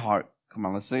my heart. Come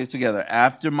on, let's say it together.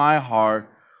 After my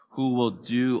heart, who will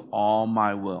do all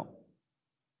my will.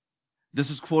 This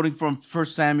is quoting from 1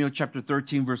 Samuel chapter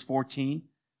 13, verse 14,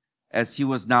 as he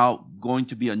was now going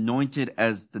to be anointed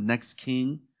as the next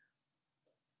king.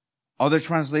 Other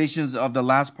translations of the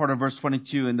last part of verse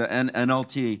 22 in the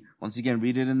NLT, once again,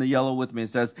 read it in the yellow with me. It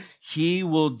says, he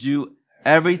will do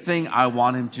everything I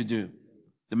want him to do.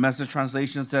 The Message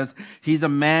translation says, he's a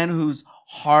man whose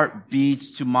heart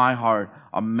beats to my heart,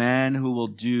 a man who will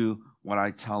do what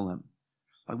I tell him.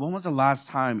 Like, when was the last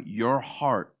time your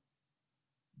heart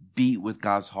beat with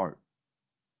God's heart?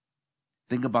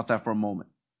 Think about that for a moment.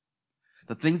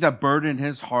 The things that burden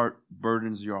his heart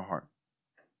burdens your heart.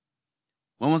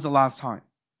 When was the last time?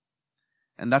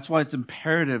 And that's why it's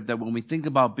imperative that when we think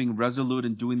about being resolute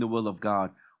in doing the will of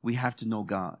God, we have to know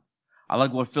God. I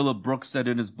like what Philip Brooks said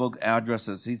in his book,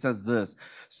 Addresses. He says this,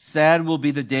 sad will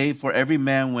be the day for every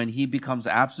man when he becomes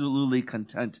absolutely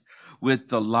content with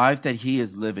the life that he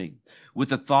is living, with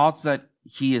the thoughts that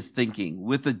he is thinking,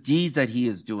 with the deeds that he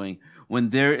is doing,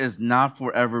 when there is not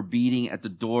forever beating at the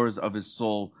doors of his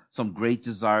soul some great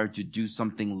desire to do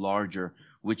something larger,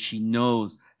 which he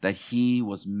knows that he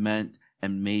was meant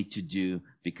and made to do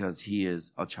because he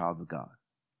is a child of God.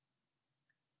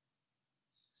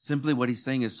 Simply what he's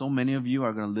saying is, so many of you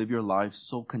are going to live your life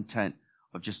so content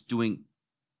of just doing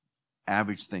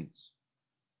average things.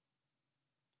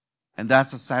 And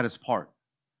that's the saddest part.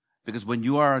 Because when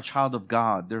you are a child of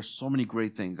God, there's so many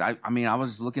great things. I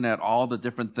was looking at all the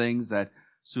different things that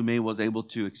Sumain was able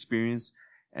to experience.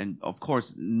 And of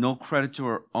course, no credit to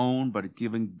her own, but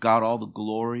giving God all the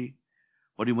glory.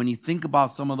 But when you think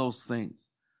about some of those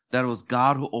things, that it was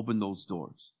God who opened those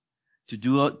doors. to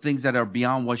do things that are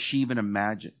beyond what she even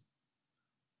imagined.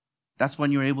 That's when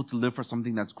you're able to live for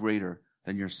something that's greater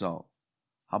than yourself.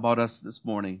 How about us this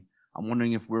morning? I'm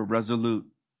wondering if we're resolute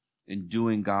in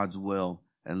doing God's will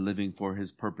and living for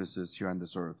His purposes here on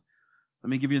this earth. Let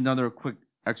me give you another quick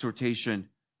exhortation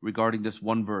regarding this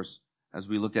one verse as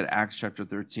we look at Acts chapter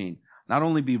 13. Not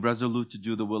only be resolute to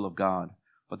do the will of God,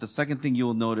 but the second thing you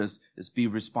will notice is be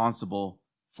responsible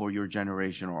for your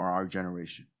generation or our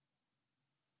generation.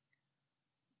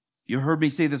 You heard me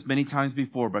say this many times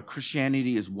before, but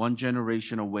Christianity is one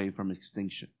generation away from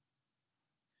extinction.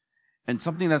 And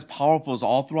something that's powerful is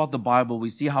all throughout the Bible, we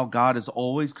see how God is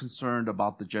always concerned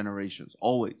about the generations.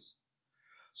 Always.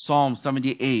 Psalm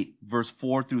 78, verse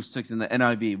 4 through 6 in the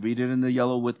NIV. Read it in the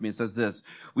yellow with me. It says this: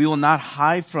 we will not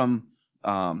hide from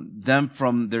them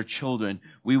from their children.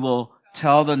 We will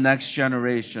tell the next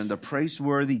generation the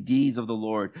praiseworthy deeds of the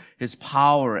Lord, His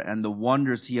power and the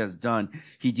wonders He has done.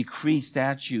 He decreed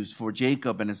statutes for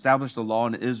Jacob and established the law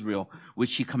in Israel,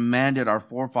 which He commanded our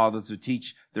forefathers to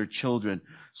teach their children.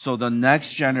 So the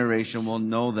next generation will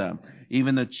know them,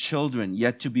 even the children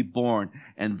yet to be born,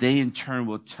 and they in turn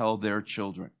will tell their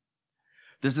children.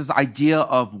 There's this idea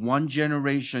of one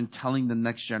generation telling the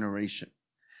next generation.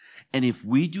 And if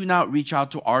we do not reach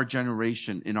out to our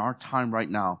generation in our time right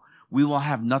now, we will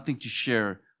have nothing to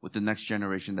share with the next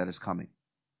generation that is coming.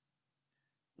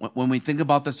 When we think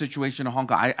about the situation in Hong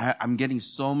Kong, I'm getting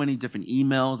so many different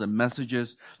emails and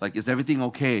messages, like, is everything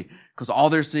okay? Because all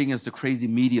they're seeing is the crazy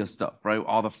media stuff, right?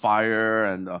 All the fire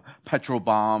and the petrol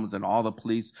bombs and all the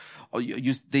police.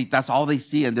 That's all they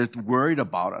see, and they're worried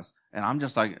about us. And I'm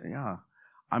just like, yeah.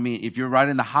 I mean, if you're right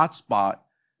in the hot spot,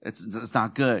 it's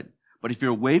not good. But if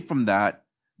you're away from that,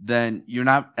 then you're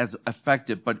not as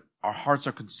affected, but our hearts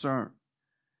are concerned.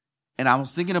 And I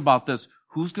was thinking about this.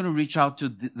 Who's going to reach out to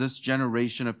this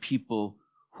generation of people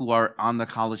who are on the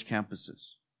college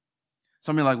campuses?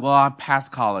 Somebody like, well, I'm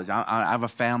past college. I have a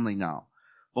family now.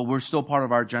 But we're still part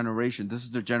of our generation. This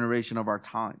is the generation of our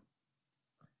time.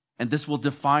 And this will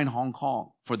define Hong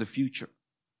Kong for the future.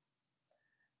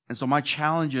 And so my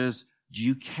challenge is, do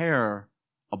you care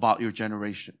about your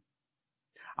generation?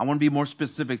 I want to be more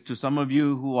specific to some of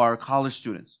you who are college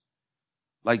students.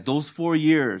 Like those 4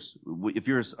 years, if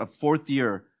you're a fourth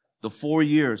year, the 4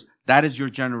 years, that is your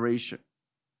generation.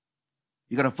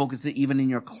 You got to focus it even in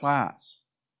your class.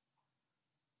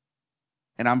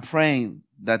 And I'm praying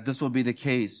that this will be the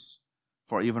case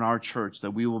for even our church, that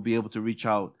we will be able to reach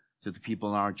out to the people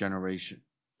in our generation.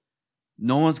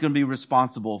 No one's going to be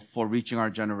responsible for reaching our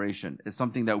generation. It's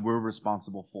something that we're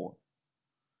responsible for.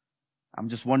 I'm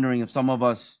just wondering if some of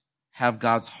us have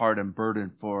God's heart and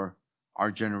burden for our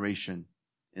generation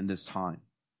in this time.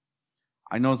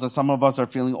 I know that some of us are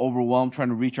feeling overwhelmed trying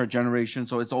to reach our generation,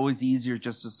 so it's always easier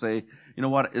just to say, you know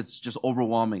what, it's just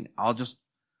overwhelming. I'll just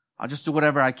do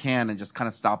whatever I can and just kind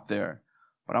of stop there.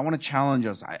 But I want to challenge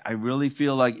us. I really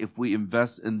feel like if we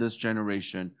invest in this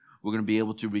generation, we're going to be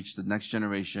able to reach the next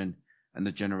generation and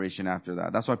the generation after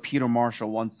that. That's why Peter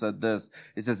Marshall once said this.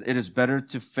 It says, it is better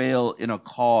to fail in a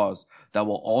cause that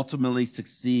will ultimately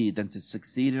succeed than to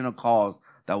succeed in a cause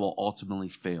that will ultimately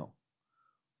fail.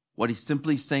 What he's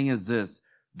simply saying is this: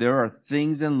 there are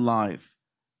things in life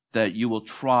that you will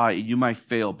try, you might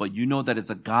fail, but you know that it's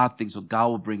a God thing, so God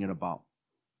will bring it about.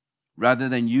 Rather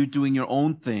than you doing your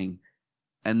own thing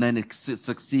and then it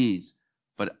succeeds,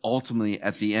 but ultimately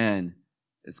at the end,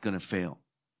 it's going to fail.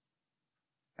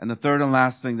 And the third and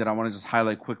last thing that I want to just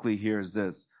highlight quickly here is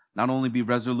this: not only be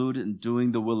resolute in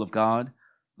doing the will of God,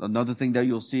 another thing that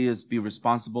you'll see is be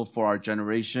responsible for our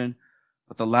generation.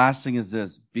 But the last thing is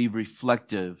this: be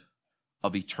reflective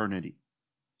of eternity.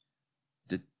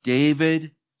 Did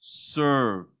David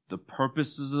serve the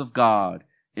purposes of God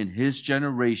in his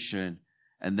generation,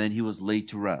 and then he was laid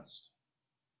to rest?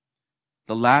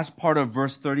 The last part of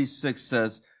verse 36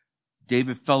 says,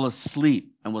 David fell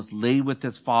asleep and was laid with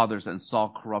his fathers and saw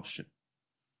corruption.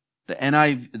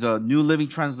 The New Living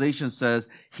Translation says,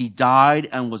 he died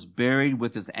and was buried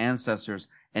with his ancestors,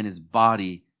 and his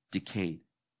body decayed.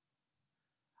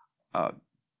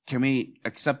 Can we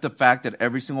accept the fact that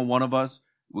every single one of us,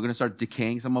 we're going to start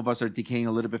decaying? Some of us are decaying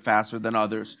a little bit faster than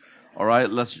others. All right,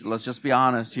 let's just be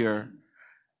honest here.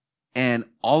 And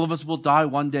all of us will die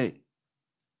one day.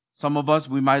 Some of us,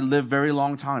 we might live very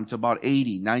long time, to about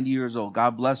 80, 90 years old.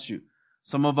 God bless you.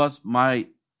 Some of us might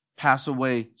pass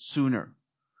away sooner.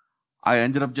 I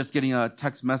ended up just getting a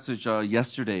text message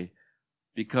yesterday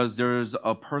because there's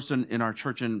a person in our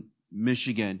church in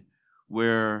Michigan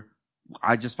where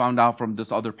I just found out from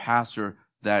this other pastor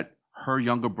that her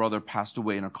younger brother passed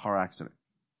away in a car accident.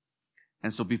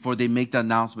 And so before they make the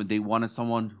announcement, they wanted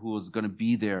someone who was going to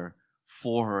be there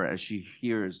for her as she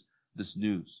hears this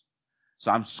news.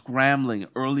 So I'm scrambling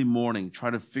early morning,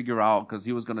 trying to figure out, because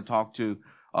he was going to talk to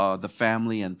the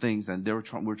family and things, and we're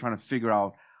trying to figure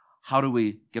out how do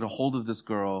we get a hold of this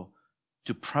girl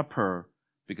to prep her,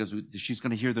 because she's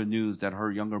going to hear the news that her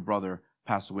younger brother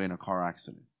passed away in a car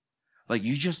accident. Like,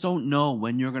 you just don't know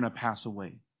when you're going to pass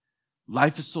away.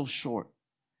 Life is so short.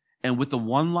 And with the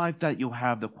one life that you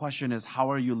have, the question is,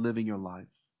 how are you living your life?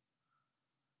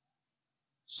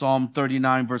 Psalm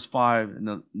 39 verse 5 in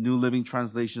the New Living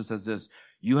Translation says this: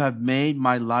 "You have made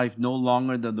my life no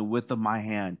longer than the width of my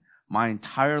hand. My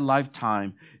entire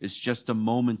lifetime is just a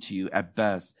moment to you. At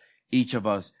best, each of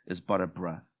us is but a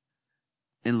breath."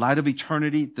 In light of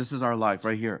eternity, this is our life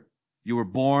right here. You were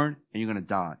born and you're going to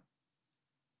die.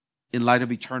 In light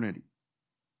of eternity.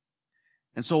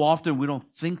 And so often we don't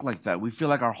think like that. We feel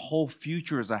like our whole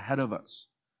future is ahead of us.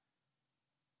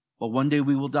 But one day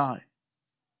we will die.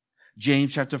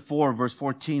 James chapter 4 verse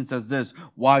 14 says this: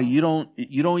 "Why, you don't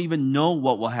even know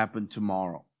what will happen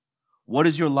tomorrow. What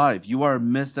is your life? You are a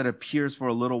mist that appears for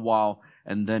a little while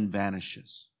and then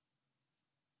vanishes."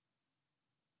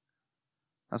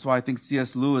 That's why I think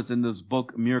C.S. Lewis, in this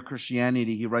book, Mere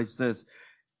Christianity, he writes this: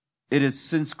 "It is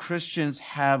since Christians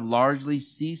have largely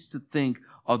ceased to think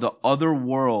of the other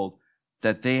world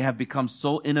that they have become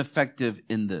so ineffective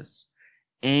in this.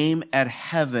 Aim at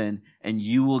heaven and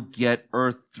you will get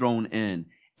earth thrown in.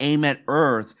 Aim at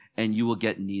earth and you will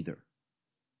get neither."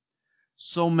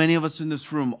 So many of us in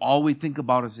this room, all we think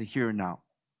about is the here and now.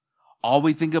 All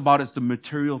we think about is the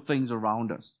material things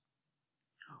around us.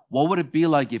 What would it be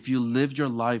like if you lived your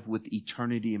life with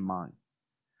eternity in mind?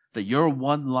 That your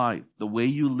one life, the way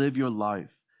you live your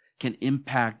life, can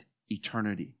impact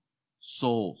eternity,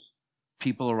 souls,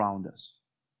 people around us.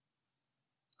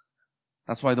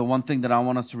 That's why the one thing that I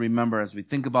want us to remember as we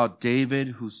think about David,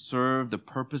 who served the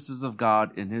purposes of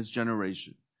God in his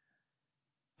generation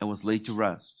and was laid to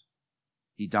rest.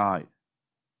 He died.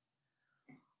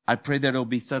 I pray that it'll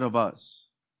be said of us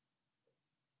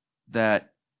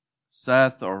that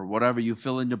Seth, or whatever you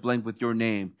fill in the blank with your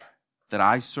name, that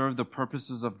I serve the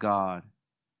purposes of God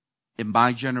in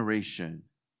my generation,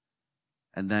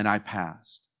 and then I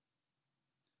passed.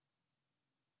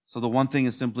 So the one thing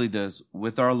is simply this: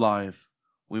 with our life,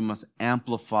 we must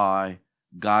amplify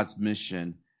God's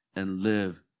mission and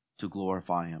live to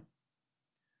glorify Him.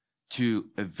 To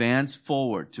advance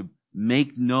forward, to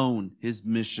make known His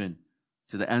mission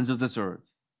to the ends of this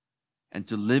earth, and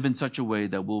to live in such a way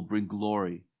that will bring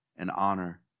glory and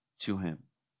honor to Him.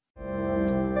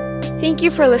 Thank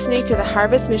you for listening to the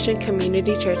Harvest Mission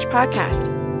Community Church podcast.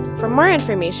 For more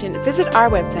information, visit our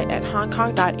website at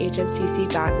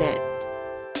hongkong.hmcc.net.